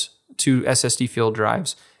drives, 2 SSD field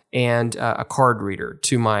drives, and a card reader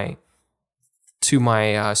to my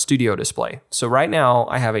studio display. So right now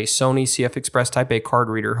I have a Sony CF Express Type A card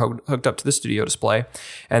reader hooked up to the studio display,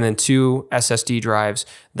 and then 2 SSD drives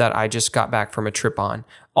that I just got back from a trip on,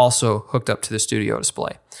 also hooked up to the studio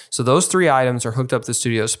display. So those 3 items are hooked up to the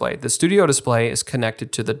studio display. The studio display is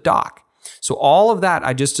connected to the dock. So all of that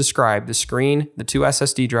I just described, the screen, the 2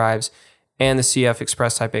 SSD drives, and the CF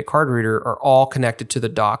Express Type A card reader, are all connected to the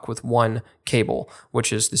dock with 1 cable,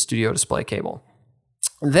 which is the studio display cable.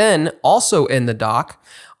 Then also in the dock,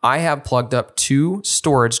 I have plugged up 2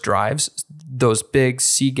 storage drives, those big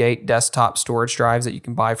Seagate desktop storage drives that you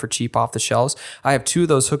can buy for cheap off the shelves. I have 2 of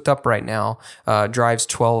those hooked up right now, drives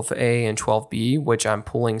 12A and 12B, which I'm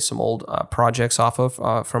pulling some old projects off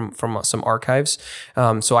of from some archives.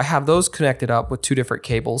 So I have those connected up with 2 different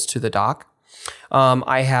cables to the dock.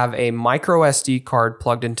 I have a micro SD card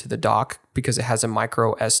plugged into the dock because it has a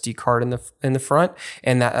micro SD card in the front,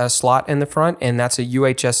 and that slot in the front, and that's a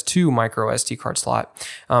UHS 2 micro SD card slot.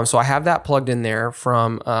 So I have that plugged in there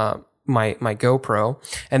from my GoPro.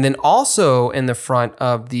 And then also in the front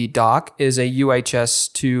of the dock is a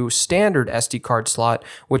UHS 2 standard SD card slot,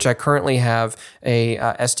 which I currently have a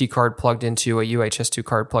SD card plugged into, a UHS 2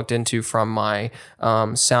 card plugged into from my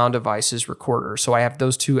Sound Devices recorder. So I have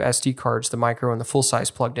those 2 SD cards, the micro and the full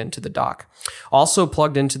size, plugged into the dock. Also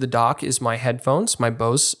plugged into the dock is my headphones, my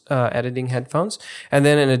Bose editing headphones. And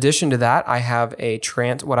then in addition to that, I have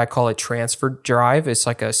what I call a transfer drive. It's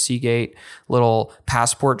like a Seagate little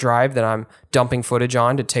passport drive that I'm dumping footage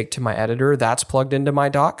on to take to my editor. That's plugged into my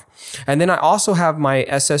dock. And then I also have my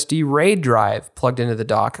SSD RAID drive plugged into the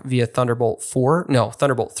dock via Thunderbolt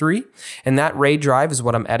 3. And that RAID drive is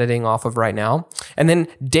what I'm editing off of right now. And then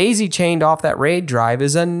daisy chained off that RAID drive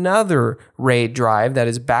is another RAID drive that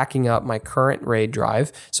is backing up my current RAID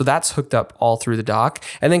drive. So that's hooked up all through the dock.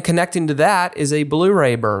 And then connecting to that is a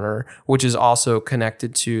Blu-ray burner, which is also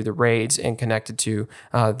connected to the RAIDs and connected to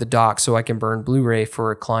the dock, so I can burn Blu-ray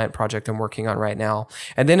for a client project I'm working on right now.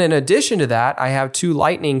 And then in addition to that, I have 2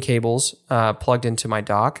 lightning cables plugged into my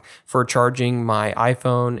dock for charging my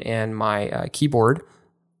iPhone and my keyboard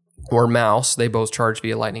or mouse. They both charge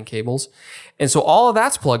via lightning cables. And so all of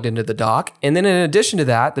that's plugged into the dock. And then in addition to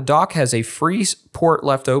that, the dock has a free port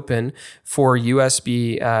left open for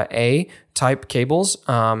USB-A type cables.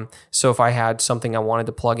 So if I had something I wanted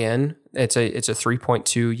to plug in, it's a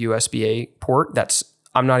 3.2 USB-A port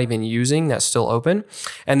I'm not even using, that's still open.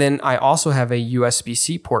 And then I also have a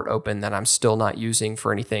USB-C port open that I'm still not using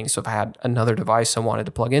for anything. So if I had another device I wanted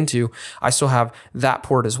to plug into, I still have that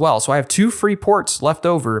port as well. So I have 2 free ports left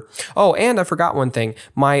over. Oh, and I forgot one thing.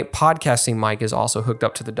 My podcasting mic is also hooked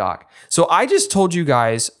up to the dock. So I just told you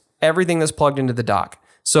guys everything that's plugged into the dock.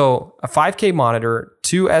 So a 5K monitor,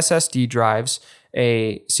 2 SSD drives,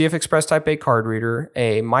 a CF Express Type A card reader,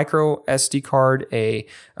 a micro SD card, a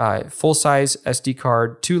full-size SD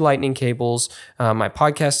card, 2 lightning cables, my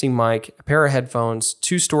podcasting mic, a pair of headphones,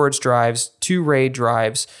 2 storage drives, 2 RAID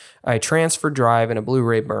drives, a transfer drive, and a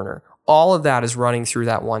Blu-ray burner. All of that is running through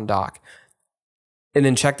that one dock. And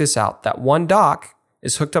then check this out. That one dock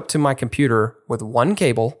is hooked up to my computer with one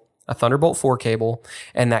cable, a Thunderbolt 4 cable,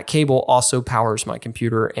 and that cable also powers my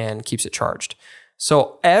computer and keeps it charged.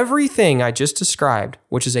 So everything I just described,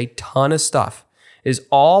 which is a ton of stuff, is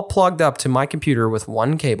all plugged up to my computer with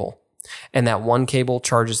one cable. And that one cable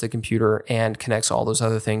charges the computer and connects all those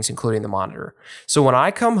other things, including the monitor. So when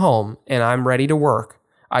I come home and I'm ready to work,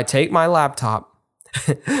 I take my laptop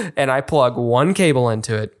and I plug one cable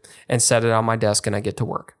into it and set it on my desk and I get to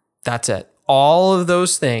work. That's it. All of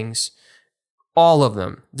those things, all of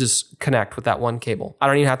them just connect with that one cable. I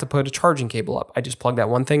don't even have to put a charging cable up. I just plug that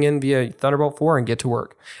one thing in via Thunderbolt 4 and get to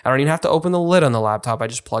work. I don't even have to open the lid on the laptop. I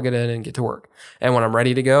just plug it in and get to work. And when I'm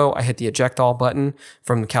ready to go, I hit the eject all button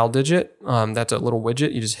from the CalDigit. That's a little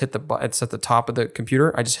widget. You just hit the button. It's at the top of the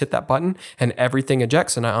computer. I just hit that button and everything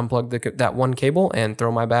ejects and I unplug that one cable and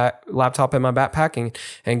throw my laptop in my backpack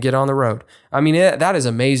and get on the road. I mean, that is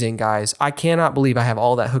amazing, guys. I cannot believe I have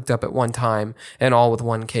all that hooked up at one time and all with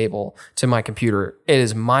one cable to my computer. It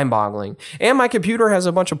is mind-boggling. And my computer has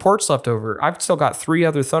a bunch of ports left over. I've still got 3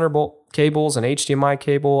 other Thunderbolt cables, an HDMI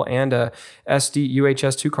cable, and a SD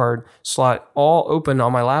UHS 2 card slot all open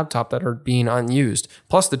on my laptop that are being unused,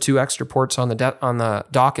 plus the 2 extra ports on the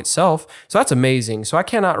dock itself. So that's amazing. So I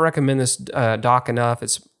cannot recommend this dock enough.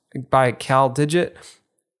 It's by CalDigit,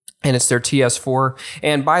 and it's their TS4.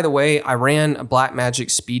 And by the way, I ran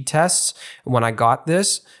Blackmagic speed tests when I got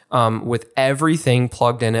this with everything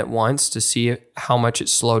plugged in at once to see how much it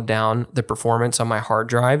slowed down the performance on my hard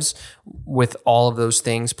drives with all of those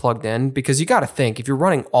things plugged in. Because you got to think, if you're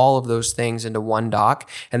running all of those things into one dock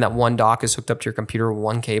and that one dock is hooked up to your computer with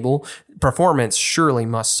one cable, performance surely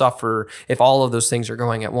must suffer if all of those things are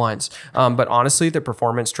going at once. But honestly, the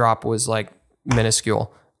performance drop was like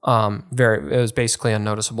minuscule. It was basically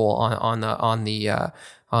unnoticeable on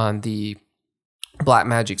the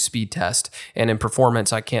Blackmagic speed test, and in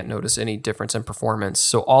performance I can't notice any difference in performance.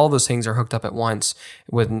 So all those things are hooked up at once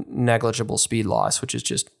with negligible speed loss, which is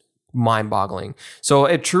just mind-boggling. So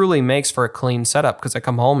it truly makes for a clean setup because I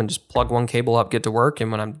come home and just plug one cable up, get to work,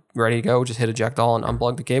 and when I'm ready to go, just hit eject all and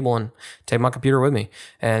unplug the cable and take my computer with me.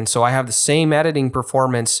 And so I have the same editing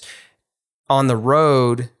performance on the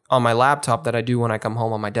road on my laptop that I do when I come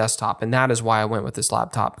home on my desktop. And that is why I went with this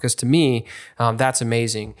laptop, because to me, that's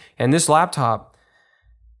amazing. And this laptop,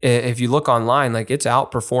 if you look online, like it's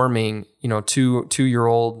outperforming,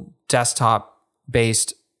 2-year-old desktop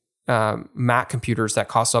based Mac computers that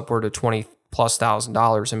cost upward of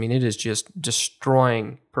 $20,000+. I mean, it is just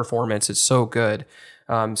destroying performance. It's so good.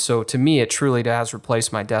 So to me, it truly has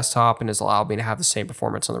replaced my desktop and has allowed me to have the same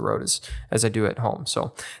performance on the road as I do at home.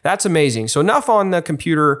 So that's amazing. So enough on the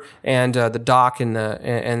computer and the dock and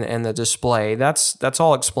the display. That's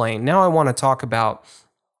all explained. Now I want to talk about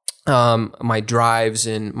my drives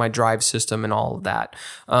and my drive system and all of that.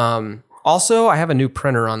 Also, I have a new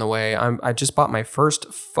printer on the way. I just bought my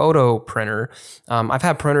first photo printer. I've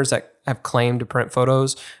had printers that have claimed to print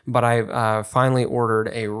photos, but I've finally ordered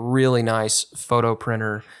a really nice photo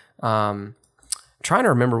printer. Trying to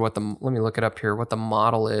remember let me look it up here, what the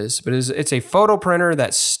model is. But it's a photo printer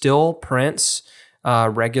that still prints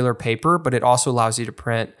regular paper, but it also allows you to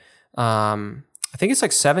print, I think it's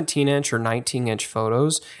like 17-inch or 19-inch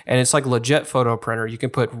photos, and it's like legit photo printer. You can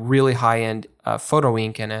put really high-end photo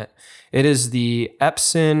ink in it. It is the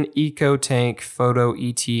Epson EcoTank Photo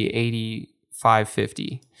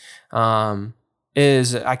ET8550.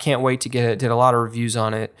 I can't wait to get it. Did a lot of reviews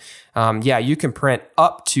on it. You can print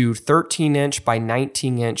up to 13-inch by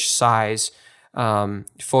 19-inch size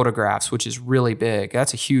photographs, which is really big.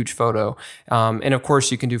 That's a huge photo. And of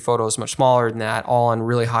course, you can do photos much smaller than that, all on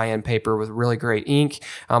really high-end paper with really great ink,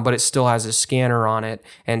 but it still has a scanner on it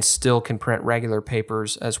and still can print regular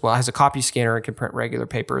papers as well. It has a copy scanner and can print regular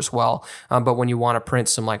paper as well. But when you want to print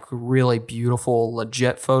some like really beautiful,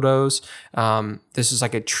 legit photos, this is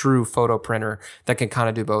like a true photo printer that can kind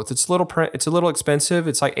of do both. It's a little expensive.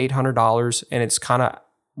 It's like $800, and it's kind of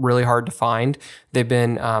really hard to find. They've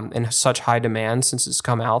been in such high demand since it's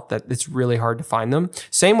come out that it's really hard to find them.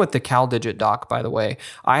 Same with the CalDigit dock, by the way.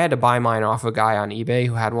 I had to buy mine off a guy on eBay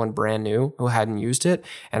who had one brand new, who hadn't used it,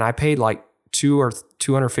 and I paid like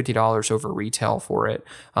 $250 over retail for it.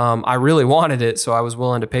 I really wanted it, so I was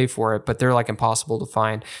willing to pay for it, but they're like impossible to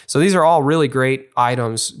find. So these are all really great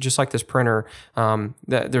items, just like this printer.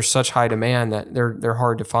 That there's such high demand that they're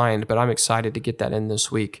hard to find, but I'm excited to get that in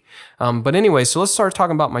this week. But anyway, so let's start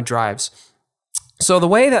talking about my drives. So the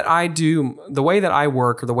way that I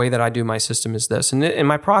work, or the way that I do my system is this, and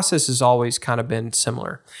my process has always kind of been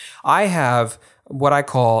similar. I have what I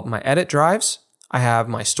call my edit drives, I have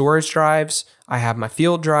my storage drives, I have my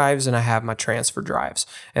field drives, and I have my transfer drives.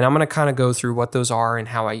 And I'm going to kind of go through what those are and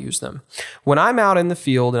how I use them. When I'm out in the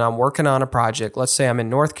field and I'm working on a project, let's say I'm in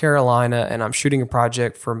North Carolina and I'm shooting a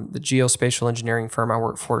project for the geospatial engineering firm I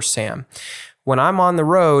work for, SAM. When I'm on the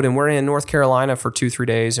road and we're in North Carolina for 2-3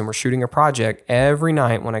 days and we're shooting a project, every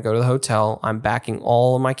night when I go to the hotel, I'm backing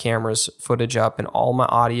all of my cameras footage up and all my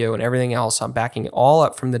audio and everything else. I'm backing it all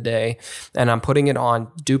up from the day, and I'm putting it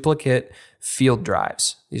on duplicate field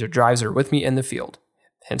drives. These are drives that are with me in the field,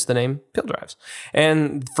 hence the name field drives.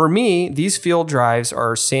 And for me, these field drives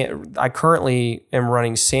are, I currently am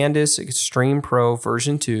running SanDisk Extreme Pro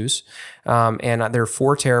version 2s, and they're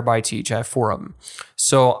 4 terabytes each. I have 4 of them.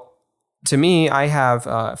 So to me, I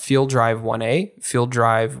have field drive 1A, field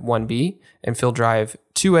drive 1B, and field drive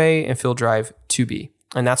 2A, and field drive 2B.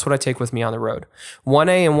 And that's what I take with me on the road.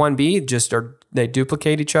 1A and 1B they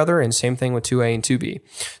duplicate each other, and same thing with 2A and 2B.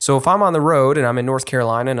 So if I'm on the road and I'm in North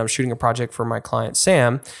Carolina and I'm shooting a project for my client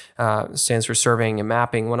Sam, stands for Surveying and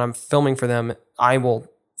Mapping, when I'm filming for them, I will,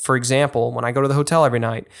 for example, when I go to the hotel every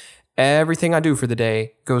night, everything I do for the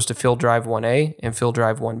day goes to field drive 1A and field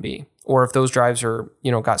drive 1B. Or if those drives are,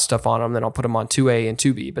 got stuff on them, then I'll put them on 2A and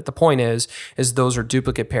 2B. But the point is those are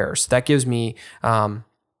duplicate pairs. That gives me, it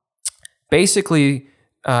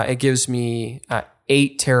gives me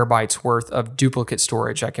 8 terabytes worth of duplicate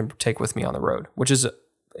storage I can take with me on the road, which is,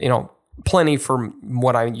 plenty for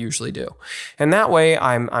what I usually do. And that way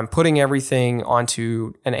I'm putting everything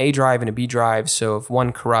onto an A drive and a B drive. So if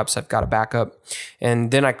one corrupts, I've got a backup.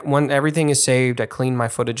 And then when everything is saved, I clean my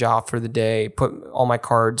footage off for the day, put all my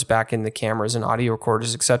cards back in the cameras and audio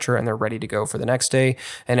recorders, etc., and they're ready to go for the next day.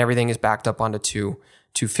 And everything is backed up onto two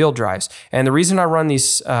field drives. And the reason I run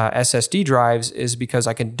these SSD drives is because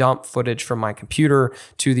I can dump footage from my computer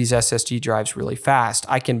to these SSD drives really fast.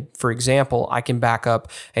 For example, I can back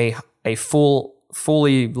up a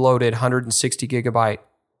fully loaded 160 gigabyte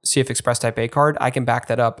CF Express Type A card. I can back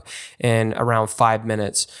that up in around 5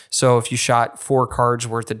 minutes. So if you shot 4 cards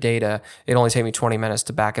worth of data, it only take me 20 minutes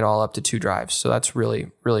to back it all up to 2 drives. So that's really,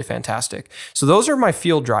 really fantastic. So those are my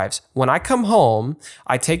field drives. When I come home,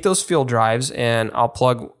 I take those field drives and I'll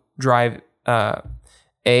plug drive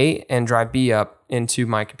A and drive B up into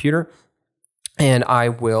my computer. And I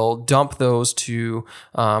will dump those to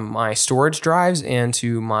my storage drives and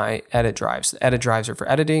to my edit drives. The edit drives are for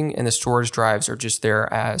editing, and the storage drives are just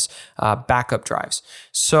there as backup drives.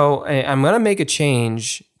 So I'm going to make a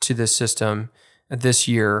change to this system this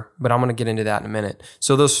year, but I'm going to get into that in a minute.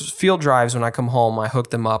 So those field drives, when I come home, I hook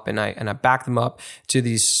them up and I back them up to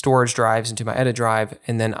these storage drives and to my edit drive,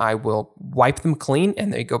 and then I will wipe them clean,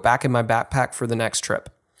 and they go back in my backpack for the next trip.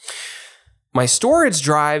 My storage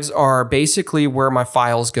drives are basically where my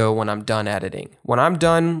files go when I'm done editing. When I'm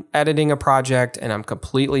done editing a project and I'm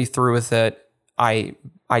completely through with it, I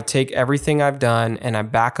take everything I've done and I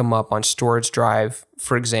back them up on storage drive,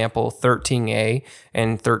 for example, 13A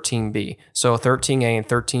and 13B. So 13A and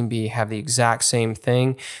 13B have the exact same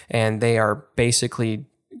thing, and they are basically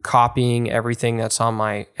copying everything that's on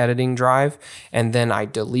my editing drive, and then I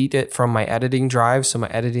delete it from my editing drive, so my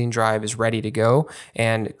editing drive is ready to go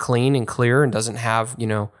and clean and clear and doesn't have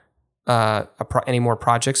any more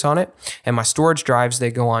projects on it. And my storage drives, they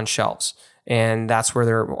go on shelves, and that's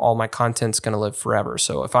where all my content's going to live forever.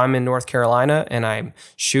 So if I'm in North Carolina and I'm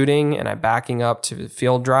shooting and I'm backing up to the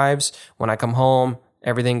field drives, when I come home,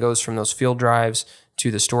 everything goes from those field drives to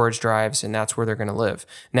the storage drives, and that's where they're going to live.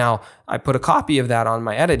 Now, I put a copy of that on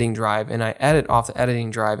my editing drive, and I edit off the editing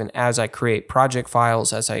drive, and as I create project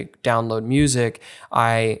files, as I download music,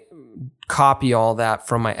 I copy all that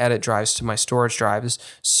from my edit drives to my storage drives,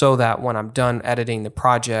 so that when I'm done editing the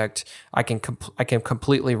project, I can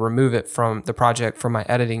completely remove it from the project from my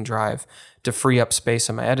editing drive to free up space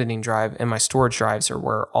on my editing drive, and my storage drives are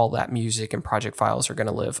where all that music and project files are going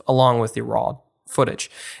to live, along with the raw footage.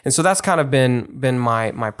 And so that's kind of been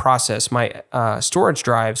my process. My storage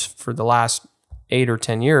drives for the last 8 or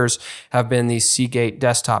 10 years have been these Seagate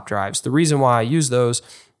desktop drives. The reason why I use those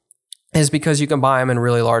is because you can buy them in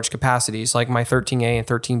really large capacities. Like my 13A and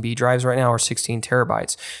 13B drives right now are 16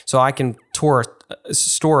 terabytes. So I can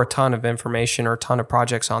store a ton of information or a ton of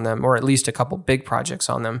projects on them, or at least a couple big projects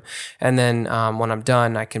on them. And then when I'm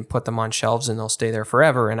done, I can put them on shelves and they'll stay there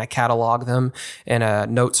forever. And I catalog them in a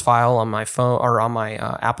notes file on my phone or on my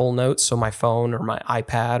Apple Notes. So my phone or my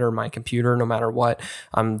iPad or my computer, no matter what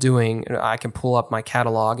I'm doing, I can pull up my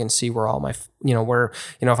catalog and see where all my,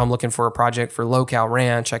 if I'm looking for a project for Locale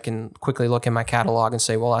Ranch, I can quickly look in my catalog and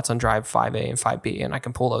say, well, that's on drive 5A and 5B. And I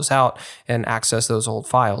can pull those out and access those old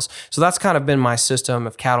files. So that's kind of been my system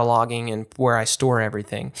of cataloging and where I store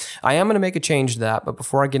everything. I am going to make a change to that, but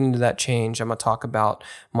before I get into that change, I'm going to talk about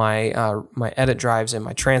my edit drives and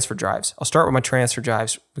my transfer drives. I'll start with my transfer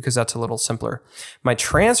drives because that's a little simpler. My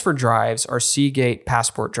transfer drives are Seagate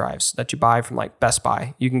Passport drives that you buy from like Best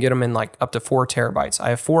Buy. You can get them in like up to 4 terabytes. I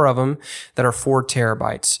have 4 of them that are 4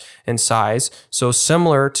 terabytes in size. So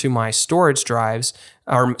similar to my storage drives,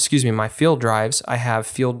 my field drives, I have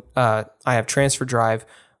transfer drive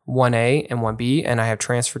 1A and 1B, and I have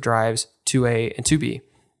transfer drives 2A and 2B.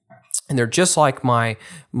 And they're just like my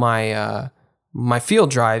field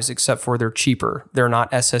drives, except for they're cheaper. They're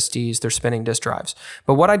not SSDs, they're spinning disk drives.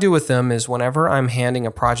 But what I do with them is whenever I'm handing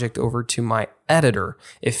a project over to my editor,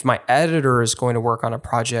 if my editor is going to work on a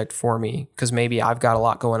project for me, because maybe I've got a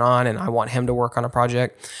lot going on and I want him to work on a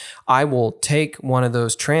project, I will take one of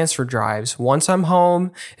those transfer drives. Once I'm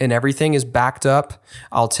home and everything is backed up,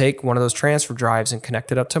 I'll take one of those transfer drives and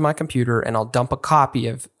connect it up to my computer, and I'll dump a copy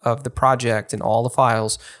of the project and all the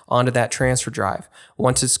files onto that transfer drive.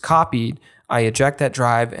 Once it's copied, I eject that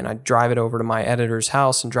drive and I drive it over to my editor's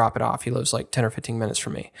house and drop it off. He lives like 10 or 15 minutes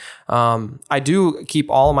from me. I do keep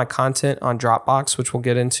all of my content on Dropbox, which we'll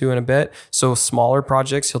get into in a bit. So smaller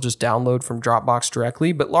projects, he'll just download from Dropbox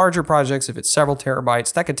directly. But larger projects, if it's several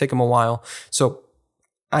terabytes, that could take him a while. So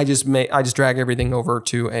I just drag everything over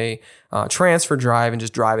to a transfer drive and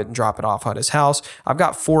just drive it and drop it off at his house. I've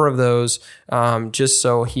got 4 of those just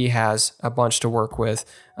so he has a bunch to work with.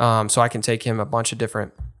 So I can take him a bunch of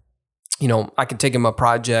different, I can take him a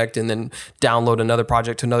project and then download another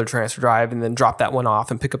project to another transfer drive and then drop that one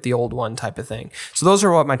off and pick up the old one type of thing. So those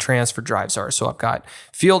are what my transfer drives are. So I've got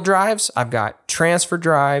field drives, I've got transfer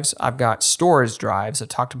drives, I've got storage drives. I've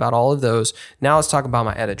talked about all of those. Now let's talk about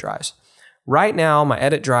my edit drives. Right now, my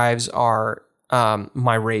edit drives are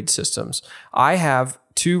my RAID systems. I have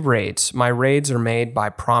 2 RAIDs. My RAIDs are made by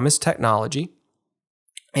Promise Technology,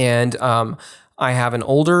 and I have an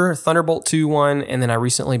older Thunderbolt 2 one, and then I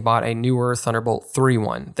recently bought a newer Thunderbolt 3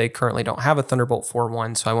 one. They currently don't have a Thunderbolt 4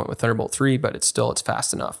 one, so I went with Thunderbolt 3, but it's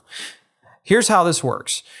fast enough. Here's how this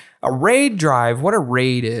works. A RAID drive, what a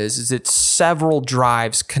RAID is it's several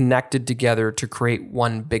drives connected together to create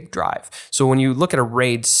one big drive. So when you look at a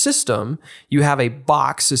RAID system, you have a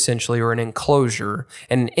box essentially, or an enclosure,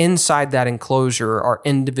 and inside that enclosure are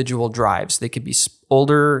individual drives. They could be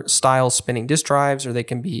older style spinning disk drives, or they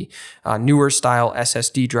can be newer style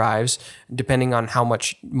SSD drives, depending on how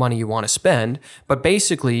much money you want to spend. But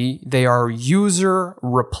basically, they are user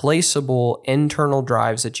replaceable internal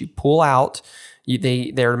drives that you pull out.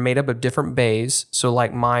 They're made up of different bays. So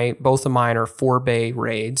like both of mine are 4-bay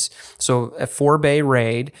RAIDs. So a 4-bay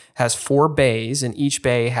RAID has 4 bays, and each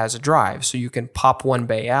bay has a drive. So you can pop one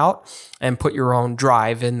bay out and put your own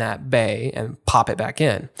drive in that bay and pop it back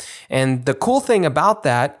in. And the cool thing about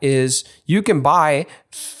that is you can buy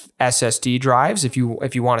SSD drives if you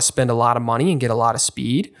want to spend a lot of money and get a lot of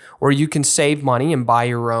speed, or you can save money and buy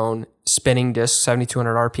your own spinning disk,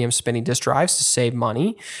 7,200 RPM spinning disk drives to save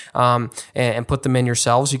money, and put them in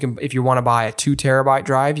yourselves. You can, if you want to buy a 2 terabyte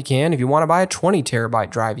drive, you can. If you want to buy a 20 terabyte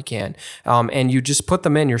drive, you can. And you just put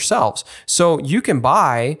them in yourselves. So you can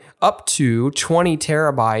buy up to 20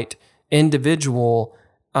 terabyte individual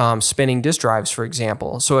spinning disk drives, for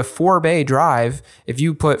example. So a 4-bay drive, if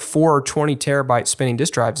you put 4 20 terabyte spinning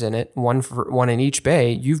disk drives in it, one in each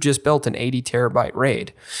bay, you've just built an 80 terabyte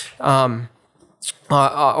RAID.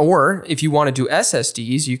 Or if you want to do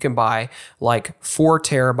SSDs, you can buy like 4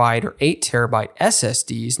 terabyte or 8 terabyte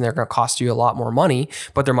SSDs, and they're going to cost you a lot more money,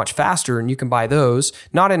 but they're much faster. And you can buy those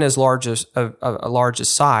not in as large as a large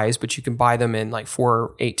size, but you can buy them in like 4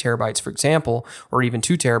 or 8 terabytes, for example, or even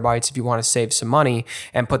 2 terabytes if you want to save some money,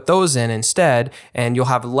 and put those in instead. And you'll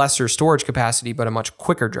have lesser storage capacity, but a much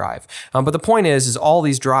quicker drive. But the point is all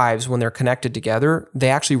these drives, when they're connected together, they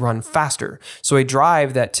actually run faster. So a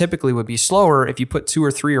drive that typically would be slower, if you put 2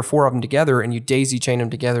 or 3 or 4 of them together and you daisy chain them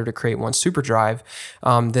together to create one super drive,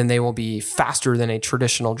 then they will be faster than a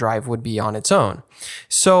traditional drive would be on its own.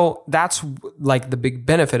 So that's like the big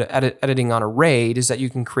benefit of editing on a RAID, is that you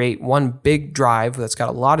can create one big drive that's got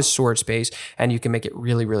a lot of storage space and you can make it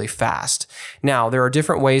really, really fast. Now, there are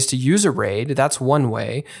different ways to use a RAID. That's one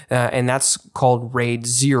way, and that's called RAID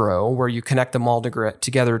 0, where you connect them all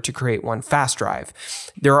together to create one fast drive.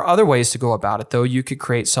 There are other ways to go about it, though. You could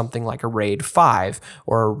create something like a RAID 5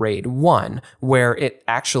 or a RAID 1, where it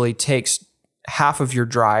actually takes half of your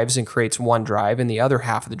drives and creates one drive, and the other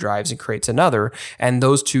half of the drives and creates another, and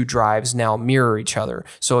those two drives now mirror each other.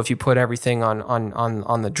 So if you put everything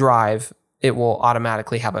on the drive, it will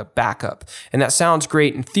automatically have a backup. And that sounds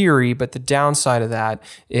great in theory, but the downside of that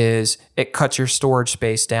is it cuts your storage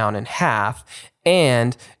space down in half.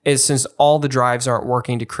 And since all the drives aren't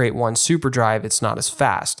working to create one super drive, it's not as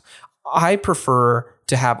fast. I prefer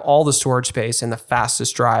to have all the storage space in the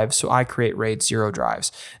fastest drive, so I create RAID 0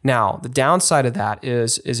 drives. Now, the downside of that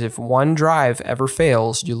is if one drive ever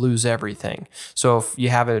fails, you lose everything. So if you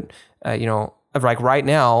have it, like right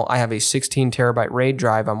now, I have a 16 terabyte RAID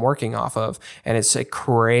drive I'm working off of, and it's a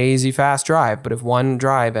crazy fast drive. But if one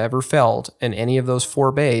drive ever failed in any of those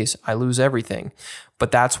 4 bays, I lose everything.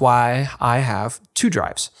 But that's why I have 2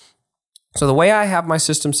 drives. So the way I have my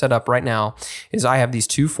system set up right now is I have these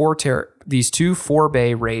two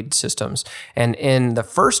 4-bay RAID systems. And in the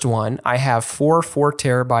first one, I have 4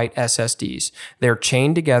 terabyte SSDs. They're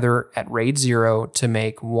chained together at RAID 0 to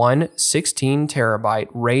make one 16 terabyte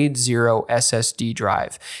RAID 0 SSD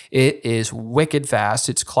drive. It is wicked fast.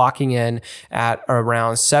 It's clocking in at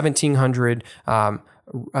around 1700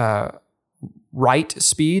 write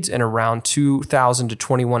speeds and around 2000 to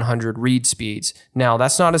 2100 read speeds. Now,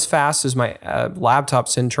 that's not as fast as my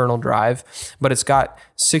laptop's internal drive, but it's got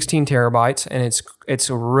 16 terabytes and it's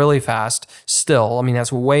really fast still. I mean,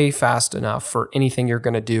 that's way fast enough for anything you're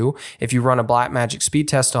going to do. If you run a Blackmagic speed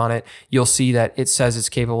test on it, you'll see that it says it's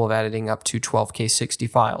capable of editing up to 12K 60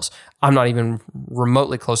 files. I'm not even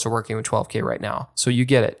remotely close to working with 12K right now. So you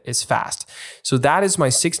get it. It's fast. So that is my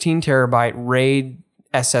 16 terabyte RAID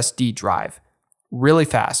SSD drive. Really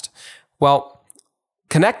fast. Well,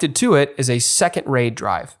 connected to it is a second RAID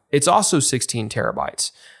drive. It's also 16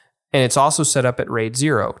 terabytes. And it's also set up at RAID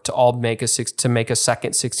 0 to make a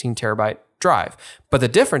second 16 terabyte drive. But the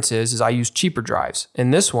difference is I use cheaper drives.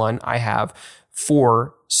 In this one, I have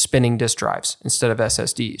 4 spinning disk drives instead of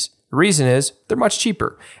SSDs. The reason is they're much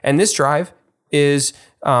cheaper. And this drive is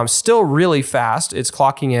still really fast. It's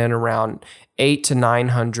clocking in around 800 to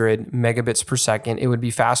 900 megabits per second. It would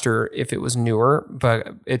be faster if it was newer,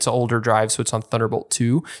 but it's an older drive, so it's on Thunderbolt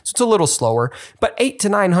 2. So it's a little slower, but 800 to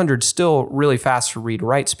 900 still really fast for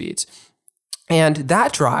read-write speeds. And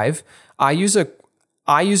that drive, I use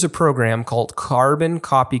a program called Carbon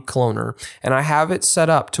Copy Cloner, and I have it set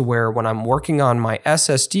up to where when I'm working on my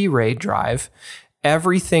SSD RAID drive,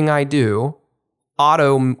 everything I do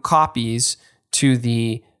auto copies to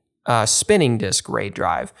the spinning disk RAID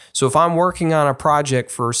drive. So if I'm working on a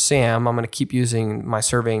project for SAM, I'm going to keep using my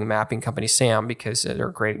surveying mapping company SAM because they're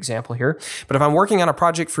a great example here. But if I'm working on a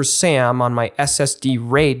project for SAM on my SSD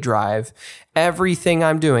RAID drive, everything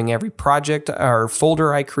I'm doing, every project or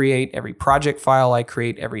folder I create, every project file I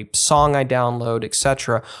create, every song I download,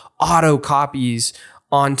 etc., auto copies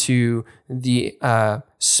onto the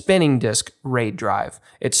spinning disk RAID drive.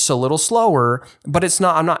 It's a little slower, but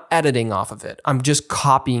I'm not editing off of it. I'm just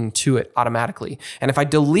copying to it automatically. And if I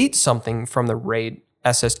delete something from the RAID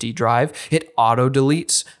SSD drive, it auto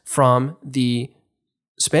deletes from the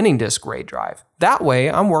spinning disk RAID drive. That way,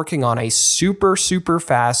 I'm working on a super, super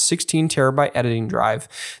fast 16 terabyte editing drive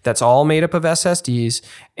that's all made up of SSDs,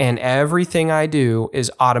 and everything I do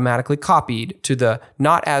is automatically copied to the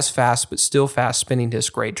not as fast, but still fast spinning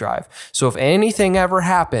disk RAID drive. So if anything ever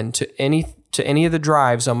happened to any of the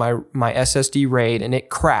drives on my SSD RAID and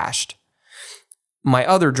it crashed, my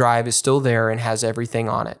other drive is still there and has everything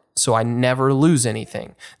on it. So I never lose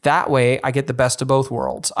anything. That way, I get the best of both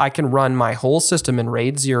worlds. I can run my whole system in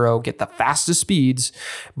RAID 0, get the fastest speeds,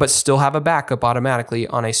 but still have a backup automatically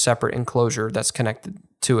on a separate enclosure that's connected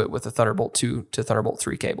to it with a Thunderbolt 2 to Thunderbolt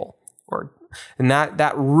 3 cable, or And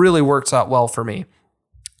that really works out well for me.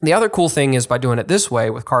 The other cool thing is by doing it this way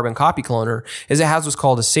with Carbon Copy Cloner is it has what's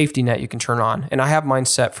called a safety net you can turn on. And I have mine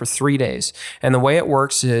set for 3 days. And the way it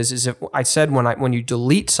works is if I said when you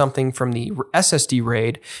delete something from the SSD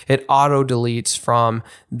RAID, it auto deletes from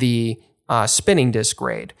the spinning disk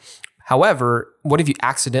RAID. However, what if you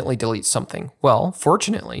accidentally delete something? Well,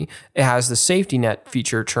 fortunately, it has the safety net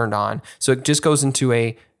feature turned on. So it just goes into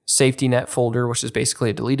a safety net folder, which is basically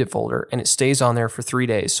a deleted folder, and it stays on there for 3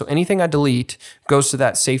 days. So anything I delete goes to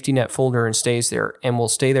that safety net folder and stays there, and will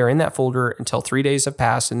stay there in that folder until 3 days have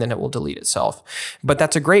passed, and then it will delete itself. But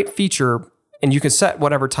that's a great feature, and you can set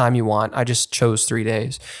whatever time you want. I just chose 3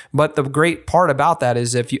 days. But the great part about that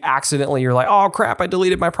is if you accidentally, you're like, oh crap, I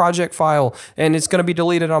deleted my project file, and it's going to be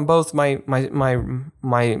deleted on both my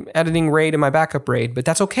editing RAID and my backup RAID. But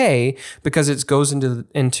that's okay because it goes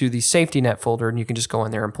into the safety net folder, and you can just go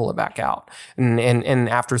in there and pull it back out. And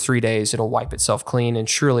after 3 days, it'll wipe itself clean. And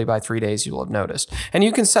surely by 3 days, you will have noticed. And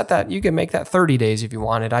you can set that, you can make that 30 days if you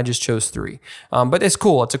wanted. I just chose 3. But it's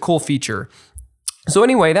cool. It's a cool feature. So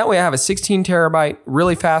anyway, that way I have a 16 terabyte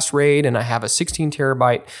really fast RAID, and I have a 16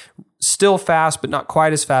 terabyte still fast, but not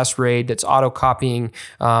quite as fast RAID that's auto copying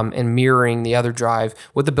and mirroring the other drive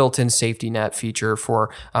with the built-in safety net feature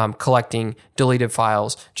for collecting deleted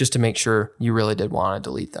files just to make sure you really did want to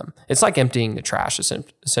delete them. It's like emptying the trash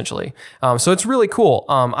essentially. So it's really cool.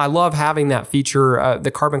 I love having that feature.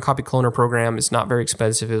 The Carbon Copy Cloner program is not very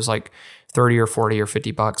expensive. It was like 30 or 40 or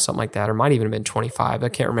 50 bucks, something like that, or might even have been 25. I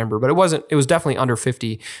can't remember, but it was definitely under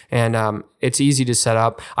 50, and it's easy to set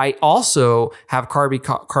up. I also have Carbon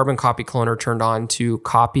Copy Cloner turned on to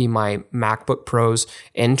copy my MacBook Pro's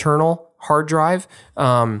internal hard drive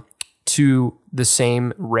to the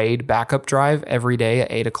same RAID backup drive every day at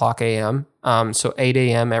 8 o'clock a.m. So 8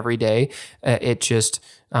 a.m. every day, it just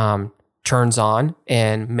turns on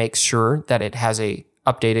and makes sure that it has a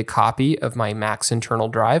updated copy of my Mac's internal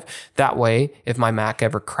drive. That way, if my Mac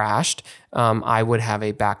ever crashed, I would have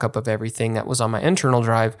a backup of everything that was on my internal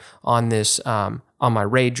drive on this on my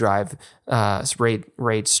RAID drive,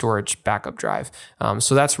 RAID storage backup drive.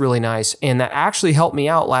 So that's really nice. And that actually helped me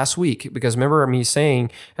out last week because remember me saying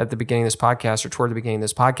at the beginning of this podcast or toward the beginning of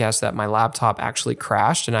this podcast that my laptop actually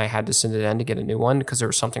crashed and I had to send it in to get a new one because there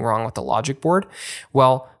was something wrong with the logic board.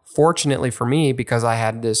 Well, fortunately for me, because I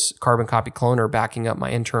had this Carbon Copy Cloner backing up my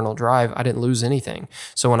internal drive, I didn't lose anything.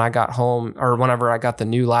 So when I got home, or whenever I got the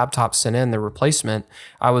new laptop sent in, the replacement,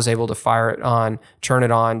 I was able to fire it on, turn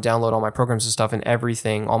it on, download all my programs and stuff, and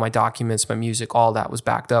everything, all my documents, my music, all that was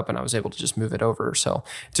backed up, and I was able to just move it over. So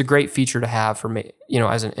it's a great feature to have for me,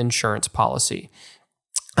 as an insurance policy.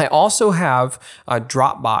 I also have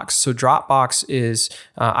Dropbox. So Dropbox is,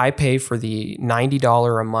 I pay for the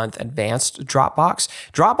 $90 a month advanced Dropbox.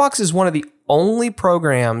 Dropbox is one of the only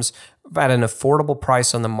programs at an affordable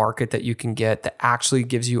price on the market that you can get that actually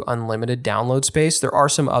gives you unlimited download space. There are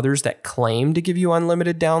some others that claim to give you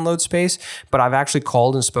unlimited download space, but I've actually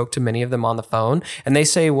called and spoke to many of them on the phone, and they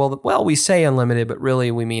say, well, we say unlimited, but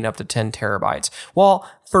really we mean up to 10 terabytes. Well,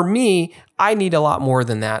 for me, I need a lot more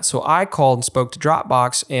than that. So I called and spoke to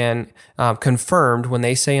Dropbox and confirmed when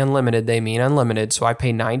they say unlimited, they mean unlimited. So I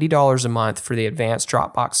pay $90 a month for the advanced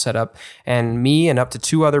Dropbox setup, and me and up to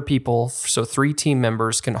 2 other people, so 3 team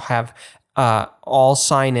members, can have all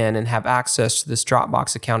sign in and have access to this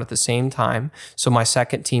Dropbox account at the same time. So my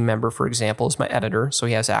second team member, for example, is my editor. So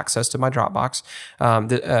he has access to my Dropbox.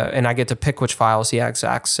 And I get to pick which files he has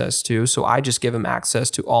access to. So I just give him access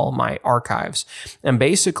to all my archives. And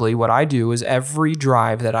basically what I do is every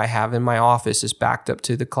drive that I have in my office is backed up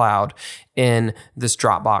to the cloud in this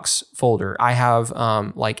Dropbox folder. I have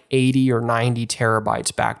like 80 or 90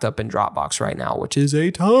 terabytes backed up in Dropbox right now, which is a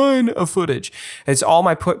ton of footage. It's all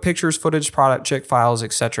my pictures, footage, product files,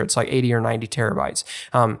 etc. It's like 80 or 90 terabytes.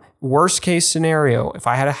 Worst case scenario, if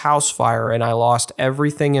I had a house fire and I lost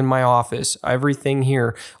everything in my office, everything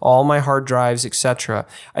here, all my hard drives, etc.,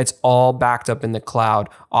 it's all backed up in the cloud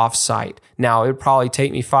off-site. Now, it would probably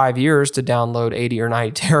take me 5 years to download 80 or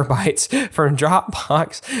 90 terabytes from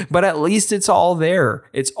Dropbox, but at least it's all there.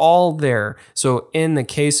 It's all there. So in the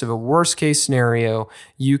case of a worst case scenario,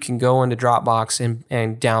 you can go into Dropbox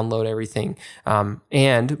and download everything. And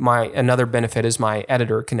another benefit is my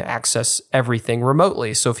editor can access everything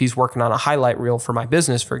remotely. So if he's working on a highlight reel for my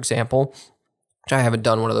business, for example, which I haven't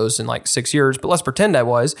done one of those in like 6 years, but let's pretend I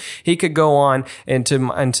was, he could go on into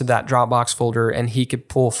that Dropbox folder and he could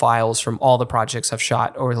pull files from all the projects I've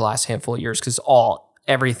shot over the last handful of years because it's all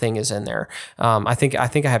everything is in there. I think I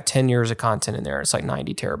have 10 years of content in there. It's like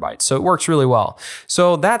 90 terabytes. So it works really well.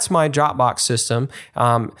 So that's my Dropbox system.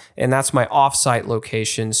 And that's my offsite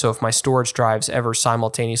location. So if my storage drives ever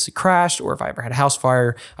simultaneously crashed, or if I ever had a house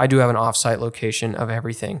fire, I do have an offsite location of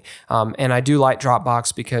everything. And I do like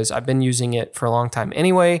Dropbox because I've been using it for a long time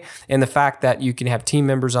anyway. And the fact that you can have team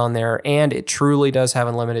members on there, and it truly does have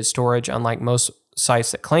unlimited storage, unlike most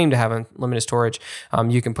sites that claim to have unlimited storage,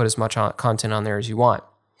 you can put as much content on there as you want.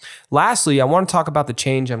 Lastly, I want to talk about the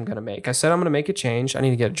change I'm going to make. I said I'm going to make a change. I need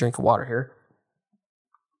to get a drink of water here.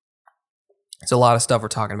 It's a lot of stuff we're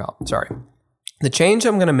talking about. Sorry. The change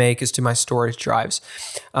I'm going to make is to my storage drives.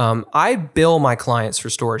 I bill my clients for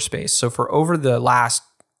storage space. So for over the last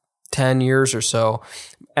 10 years or so,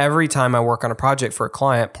 every time I work on a project for a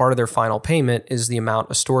client, part of their final payment is the amount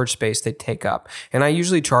of storage space they take up. And I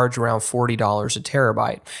usually charge around $40 a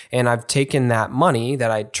terabyte. And I've taken that money that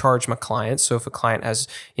I charge my clients. So if a client has,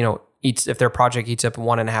 if their project eats up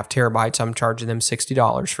 1.5 terabytes, I'm charging them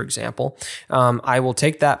 $60, for example. I will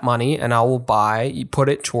take that money and I will put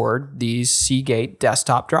it toward these Seagate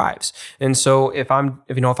desktop drives. And so if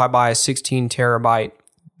I buy a 16 terabyte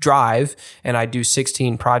drive and I do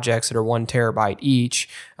 16 projects that are 1 terabyte each,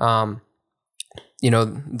 those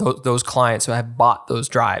clients who have bought those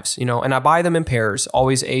drives, and I buy them in pairs,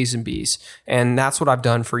 always A's and B's. And that's what I've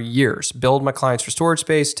done for years. Build my clients for storage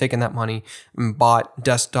space, taken that money and bought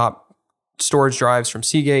desktop storage drives from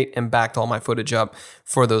Seagate and backed all my footage up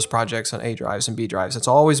for those projects on A drives and B drives. It's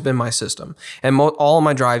always been my system. And all of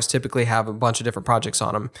my drives typically have a bunch of different projects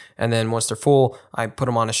on them. And then once they're full, I put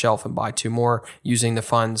them on a shelf and buy 2 more using the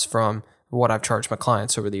funds from what I've charged my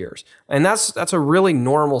clients over the years. And that's a really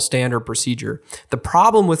normal standard procedure. The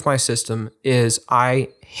problem with my system is I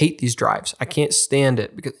hate these drives. I can't stand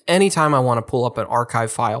it because anytime I want to pull up an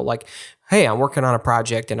archive file, like, hey, I'm working on a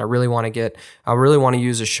project and I really want to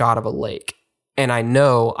use a shot of a lake. And I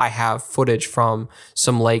know I have footage from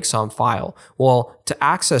some lakes on file. Well, to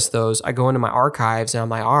access those, I go into my archives and I'm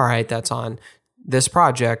like, all right, that's on this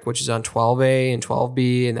project, which is on 12A and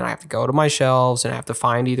 12B, and then I have to go to my shelves and I have to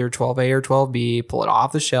find either 12A or 12B, pull it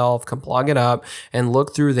off the shelf, come plug it up and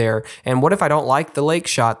look through there. And what if I don't like the lake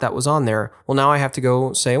shot that was on there? Well, now I have to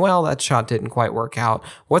go say, well, that shot didn't quite work out.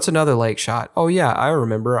 What's another lake shot? Oh yeah, I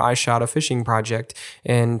remember I shot a fishing project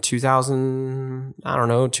in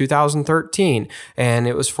 2013, and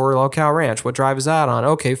it was for Locale Ranch. What drive is that on?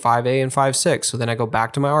 Okay, 5A and 5.6. So then I go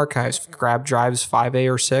back to my archives, grab drives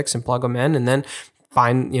 5A or 6 and plug them in, and then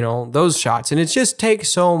find, those shots. And it just takes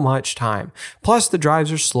so much time. Plus the drives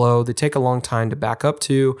are slow. They take a long time to back up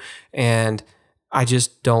to. And I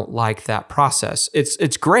just don't like that process.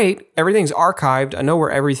 It's great. Everything's archived. I know where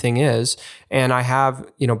everything is. And I have,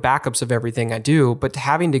 backups of everything I do. But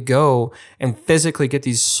having to go and physically get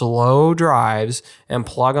these slow drives and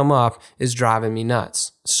plug them up is driving me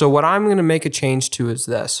nuts. So what I'm going to make a change to is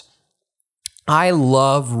this. I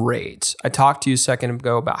love RAIDs. I talked to you a second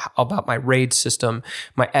ago about my RAID system,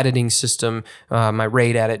 my editing system, my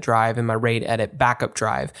RAID edit drive, and my RAID edit backup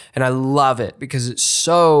drive. And I love it because it's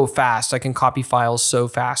so fast. I can copy files so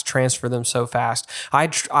fast, transfer them so fast. I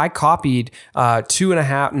copied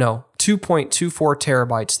 2.24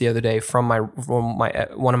 terabytes the other day from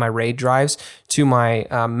one of my RAID drives to my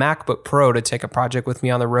MacBook Pro to take a project with me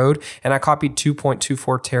on the road. And I copied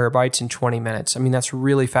 2.24 terabytes in 20 minutes. I mean, that's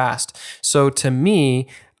really fast. So to me,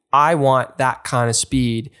 I want that kind of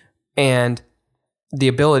speed and the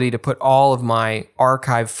ability to put all of my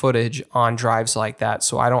archive footage on drives like that.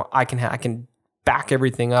 So I can back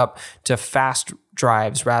everything up to fast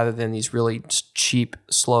drives rather than these really cheap,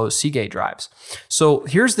 slow Seagate drives. So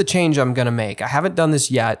here's the change I'm going to make. I haven't done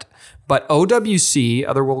this yet, but OWC,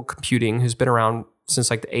 Otherworld Computing, who's been around since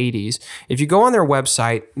like the 80s, if you go on their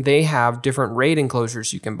website, they have different RAID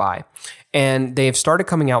enclosures you can buy. And they've started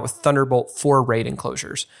coming out with Thunderbolt 4 RAID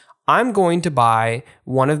enclosures. I'm going to buy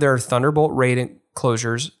one of their Thunderbolt RAID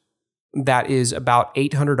enclosures that is about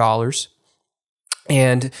 $800.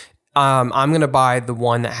 And I'm going to buy the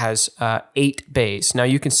one that has 8 bays. Now,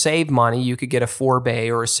 you can save money. You could get a 4 bay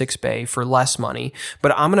or a 6 bay for less money,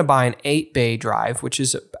 but I'm going to buy an 8 bay drive, which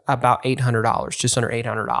is about $800, just under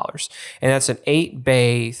 $800. And that's an 8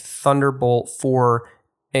 bay Thunderbolt 4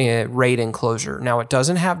 RAID enclosure. Now, it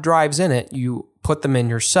doesn't have drives in it. You put them in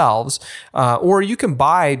yourselves, or you can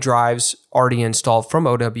buy drives already installed from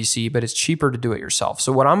OWC, but it's cheaper to do it yourself.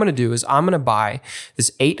 So what I'm going to do is I'm going to buy this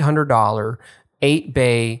 $800 8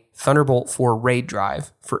 bay Thunderbolt 4 RAID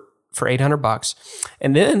drive for $800.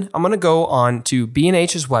 And then I'm going to go on to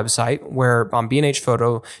B&H's website, where on B&H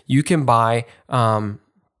Photo, you can buy,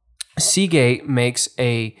 Seagate makes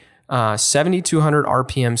a 7,200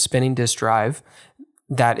 RPM spinning disk drive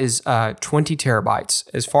that is 20 terabytes.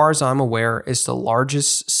 As far as I'm aware, is the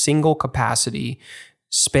largest single capacity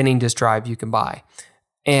spinning disk drive you can buy.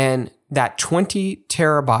 And that 20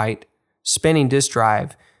 terabyte spinning disk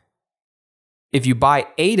drive, if you buy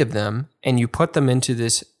 8 of them and you put them into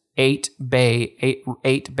this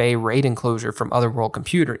 8-bay RAID enclosure from Otherworld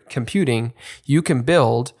Computing, you can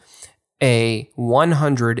build a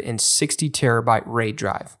 160 terabyte RAID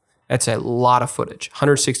drive. That's a lot of footage,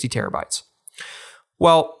 160 terabytes.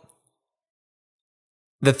 Well,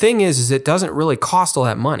 the thing is it doesn't really cost all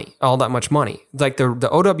that much money. Like the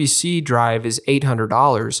OWC drive is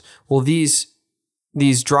 $800. Well, these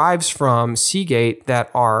drives from Seagate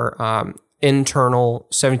that are internal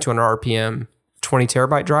 7200 RPM 20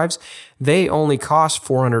 terabyte drives, they only cost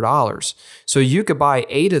 $400. So you could buy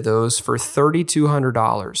 8 of those for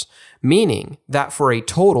 $3,200, meaning that for a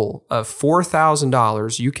total of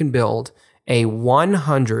 $4,000, you can build a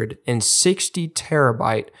 160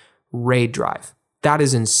 terabyte RAID drive. That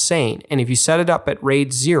is insane. And if you set it up at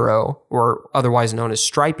RAID 0, or otherwise known as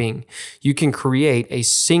striping, you can create a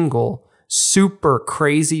single super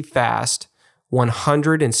crazy fast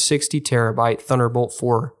 160 terabyte Thunderbolt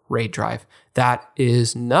 4 RAID drive. That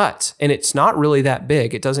is nuts. And it's not really that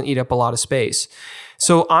big. It doesn't eat up a lot of space.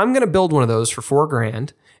 So I'm going to build one of those for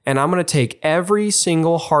 $4,000, and I'm going to take every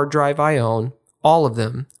single hard drive I own, all of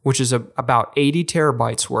them, which is about 80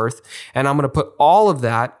 terabytes worth, and I'm going to put all of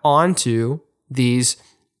that onto this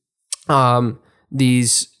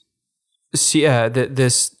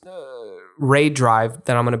RAID drive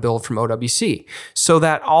that I'm going to build from OWC, so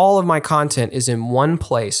that all of my content is in one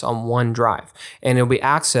place on one drive, and it'll be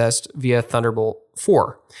accessed via Thunderbolt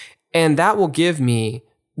 4. And that will give me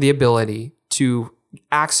the ability to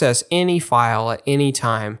access any file at any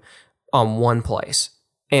time on one place.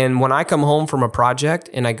 And when I come home from a project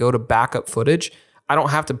and I go to backup footage, I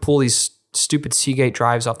don't have to pull these stupid Seagate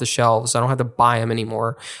drives off the shelves. I don't have to buy them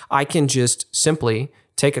anymore. I can just simply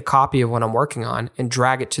take a copy of what I'm working on and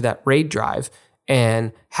drag it to that RAID drive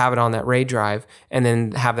and have it on that RAID drive, and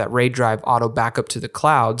then have that RAID drive auto back up to the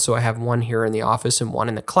cloud. So I have one here in the office and one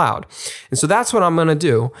in the cloud. And so that's what I'm going to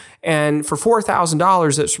do. And for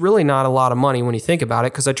 $4,000, that's really not a lot of money when you think about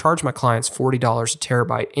it, because I charge my clients $40 a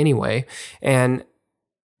terabyte anyway. And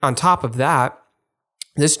on top of that,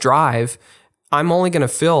 this drive, I'm only going to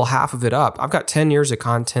fill half of it up. I've got 10 years of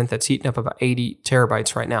content that's eating up about 80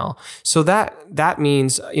 terabytes right now. So that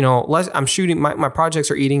means, I'm shooting, my projects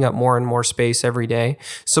are eating up more and more space every day.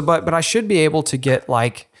 So, but I should be able to get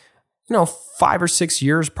 5 or 6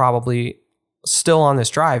 years probably still on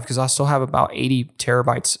this drive, because I still have about 80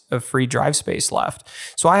 terabytes of free drive space left.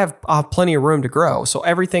 So I'll have plenty of room to grow. So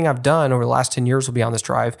everything I've done over the last 10 years will be on this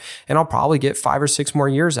drive, and I'll probably get 5 or 6 more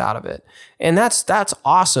years out of it. And that's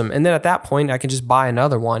awesome. And then at that point, I can just buy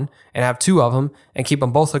another one and have 2 of them and keep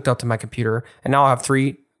them both hooked up to my computer. And now I have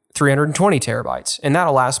 320 terabytes, and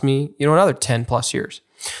that'll last me, another 10 plus years.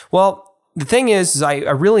 Well, the thing is I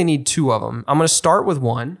really need 2 of them. I'm going to start with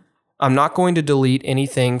one. I'm not going to delete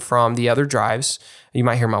anything from the other drives. You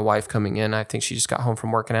might hear my wife coming in. I think she just got home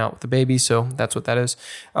from working out with the baby, so that's what that is.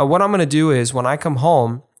 What I'm going to do is when I come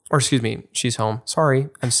home, or excuse me, she's home. Sorry,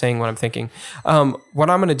 I'm saying what I'm thinking. What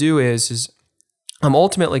I'm going to do is I'm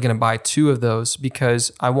ultimately going to buy 2 of those,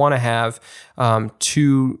 because I want to have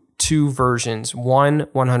two versions. One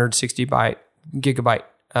 160 gigabyte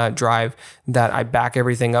drive that I back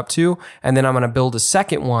everything up to, and then I'm going to build a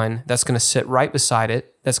second one that's going to sit right beside it,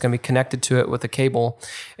 that's going to be connected to it with a cable,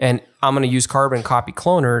 and I'm going to use Carbon Copy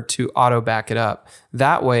Cloner to auto back it up.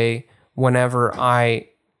 That way, whenever I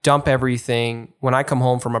dump everything, when I come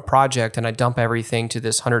home from a project and I dump everything to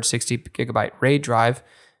this 160 gigabyte RAID drive,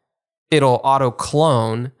 it'll auto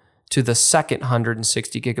clone to the second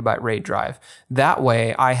 160 gigabyte RAID drive. That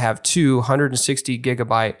way, I have 2 160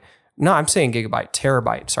 gigabyte. No, I'm saying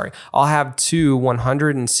terabyte, sorry. I'll have 2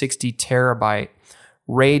 160 terabyte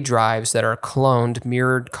RAID drives that are cloned,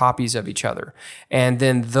 mirrored copies of each other. And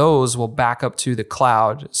then those will back up to the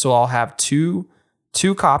cloud. So I'll have two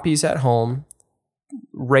copies at home,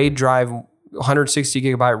 RAID drive, 160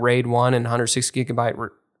 gigabyte RAID 1 and 160 gigabyte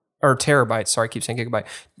or terabyte, sorry, I keep saying gigabyte,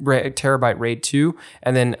 terabyte RAID 2,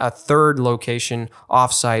 and then a third location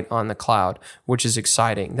offsite on the cloud, which is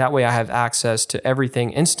exciting. That way I have access to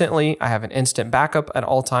everything instantly. I have an instant backup at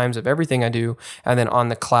all times of everything I do, and then on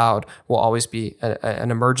the cloud will always be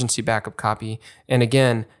an emergency backup copy. And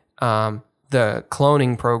again, the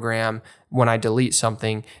cloning program, when I delete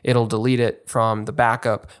something, it'll delete it from the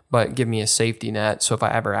backup, but give me a safety net. So if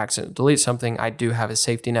I ever accidentally delete something, I do have a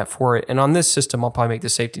safety net for it. And on this system, I'll probably make the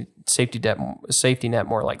safety net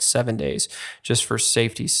more like 7 days, just for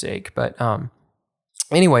safety's sake. But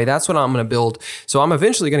Anyway, that's what I'm going to build. So I'm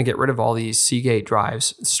eventually going to get rid of all these Seagate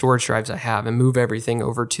drives, storage drives I have, and move everything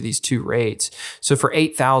over to these 2 RAIDs. So for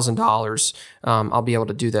 $8,000, I'll be able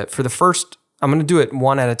to do that. For the first, I'm going to do it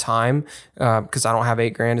one at a time because I don't have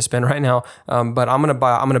 $8,000 to spend right now. But I'm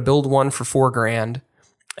going to build one for $4,000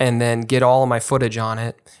 and then get all of my footage on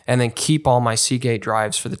it, and then keep all my Seagate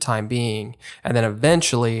drives for the time being. And then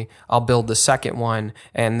eventually I'll build the second one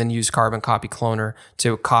and then use Carbon Copy Cloner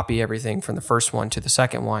to copy everything from the first one to the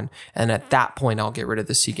second one. And at that point, I'll get rid of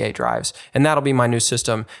the Seagate drives. And that'll be my new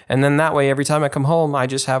system. And then that way, every time I come home, I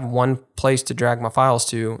just have one place to drag my files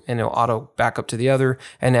to, and it'll auto back up to the other,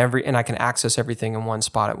 and I can access everything in one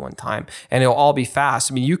spot at one time. And it'll all be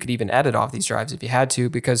fast. I mean, you could even edit off these drives if you had to,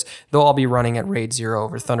 because they'll all be running at RAID 0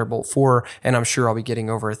 over Thunderbolt 4, and I'm sure I'll be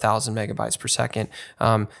getting over 1,000 megabytes per second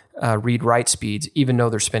read-write speeds, even though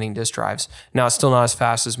they're spinning disk drives. Now, it's still not as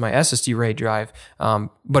fast as my SSD RAID drive,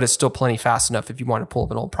 but it's still plenty fast enough if you want to pull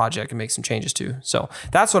up an old project and make some changes to. So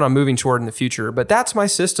that's what I'm moving toward in the future. But that's my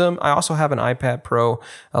system. I also have an iPad Pro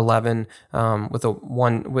 11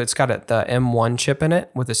 it's got the M1 chip in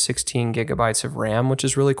it with a 16 gigabytes of RAM, which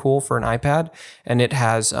is really cool for an iPad, and it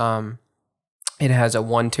has a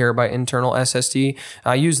 1 terabyte internal SSD.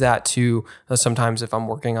 I use that to sometimes if I'm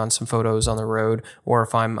working on some photos on the road, or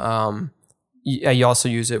if I also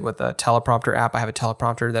use it with a teleprompter app. I have a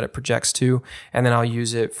teleprompter that it projects to, and then I'll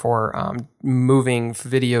use it for moving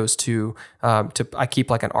videos to I keep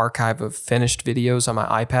like an archive of finished videos on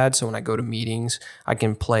my iPad. So when I go to meetings, I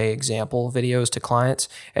can play example videos to clients,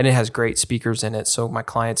 and it has great speakers in it. So my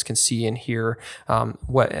clients can see and hear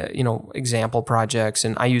example projects,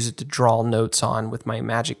 and I use it to draw notes on with my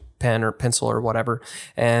Magic pen or pencil or whatever.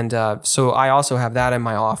 And so I also have that in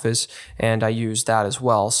my office, and I use that as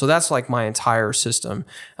well. So that's like my entire system.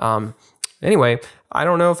 Anyway, I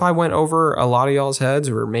don't know if I went over a lot of y'all's heads,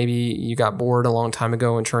 or maybe you got bored a long time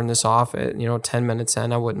ago and turned this off at 10 minutes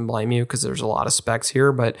in. I wouldn't blame you, because there's a lot of specs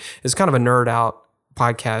here, but it's kind of a nerd out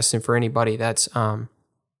podcast. And for anybody that's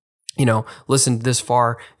listened this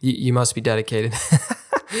far, you must be dedicated.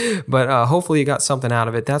 But hopefully you got something out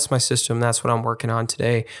of it. That's my system. That's what I'm working on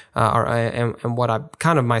today. And what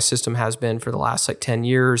my system has been for the last 10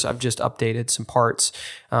 years. I've just updated some parts.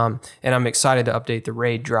 And I'm excited to update the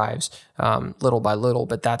RAID drives little by little.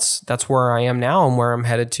 But that's where I am now and where I'm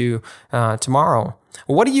headed to tomorrow.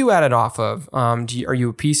 What do you add it off of? Are you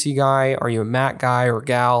a PC guy? Are you a Mac guy or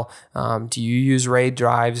gal? Do you use RAID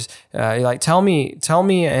drives? Tell me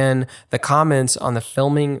in the comments on the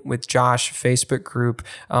Filming with Josh Facebook group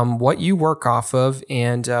what you work off of,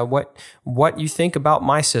 and what you think about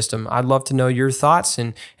my system. I'd love to know your thoughts,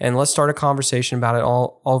 and let's start a conversation about it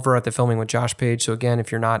all over at the Filming with Josh page. So again,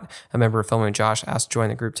 if you're not a member of Filming with Josh, ask to join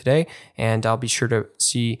the group today, and I'll be sure to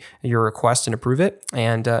see your request and approve it.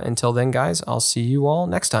 And until then, guys, I'll see you all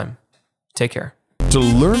next time. Take care. To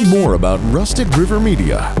learn more about Rustic River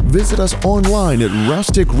Media, visit us online at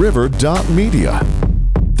rusticriver.media.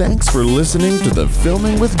 Thanks for listening to the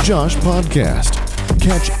Filming with Josh podcast.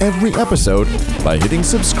 Catch every episode by hitting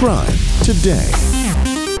subscribe today.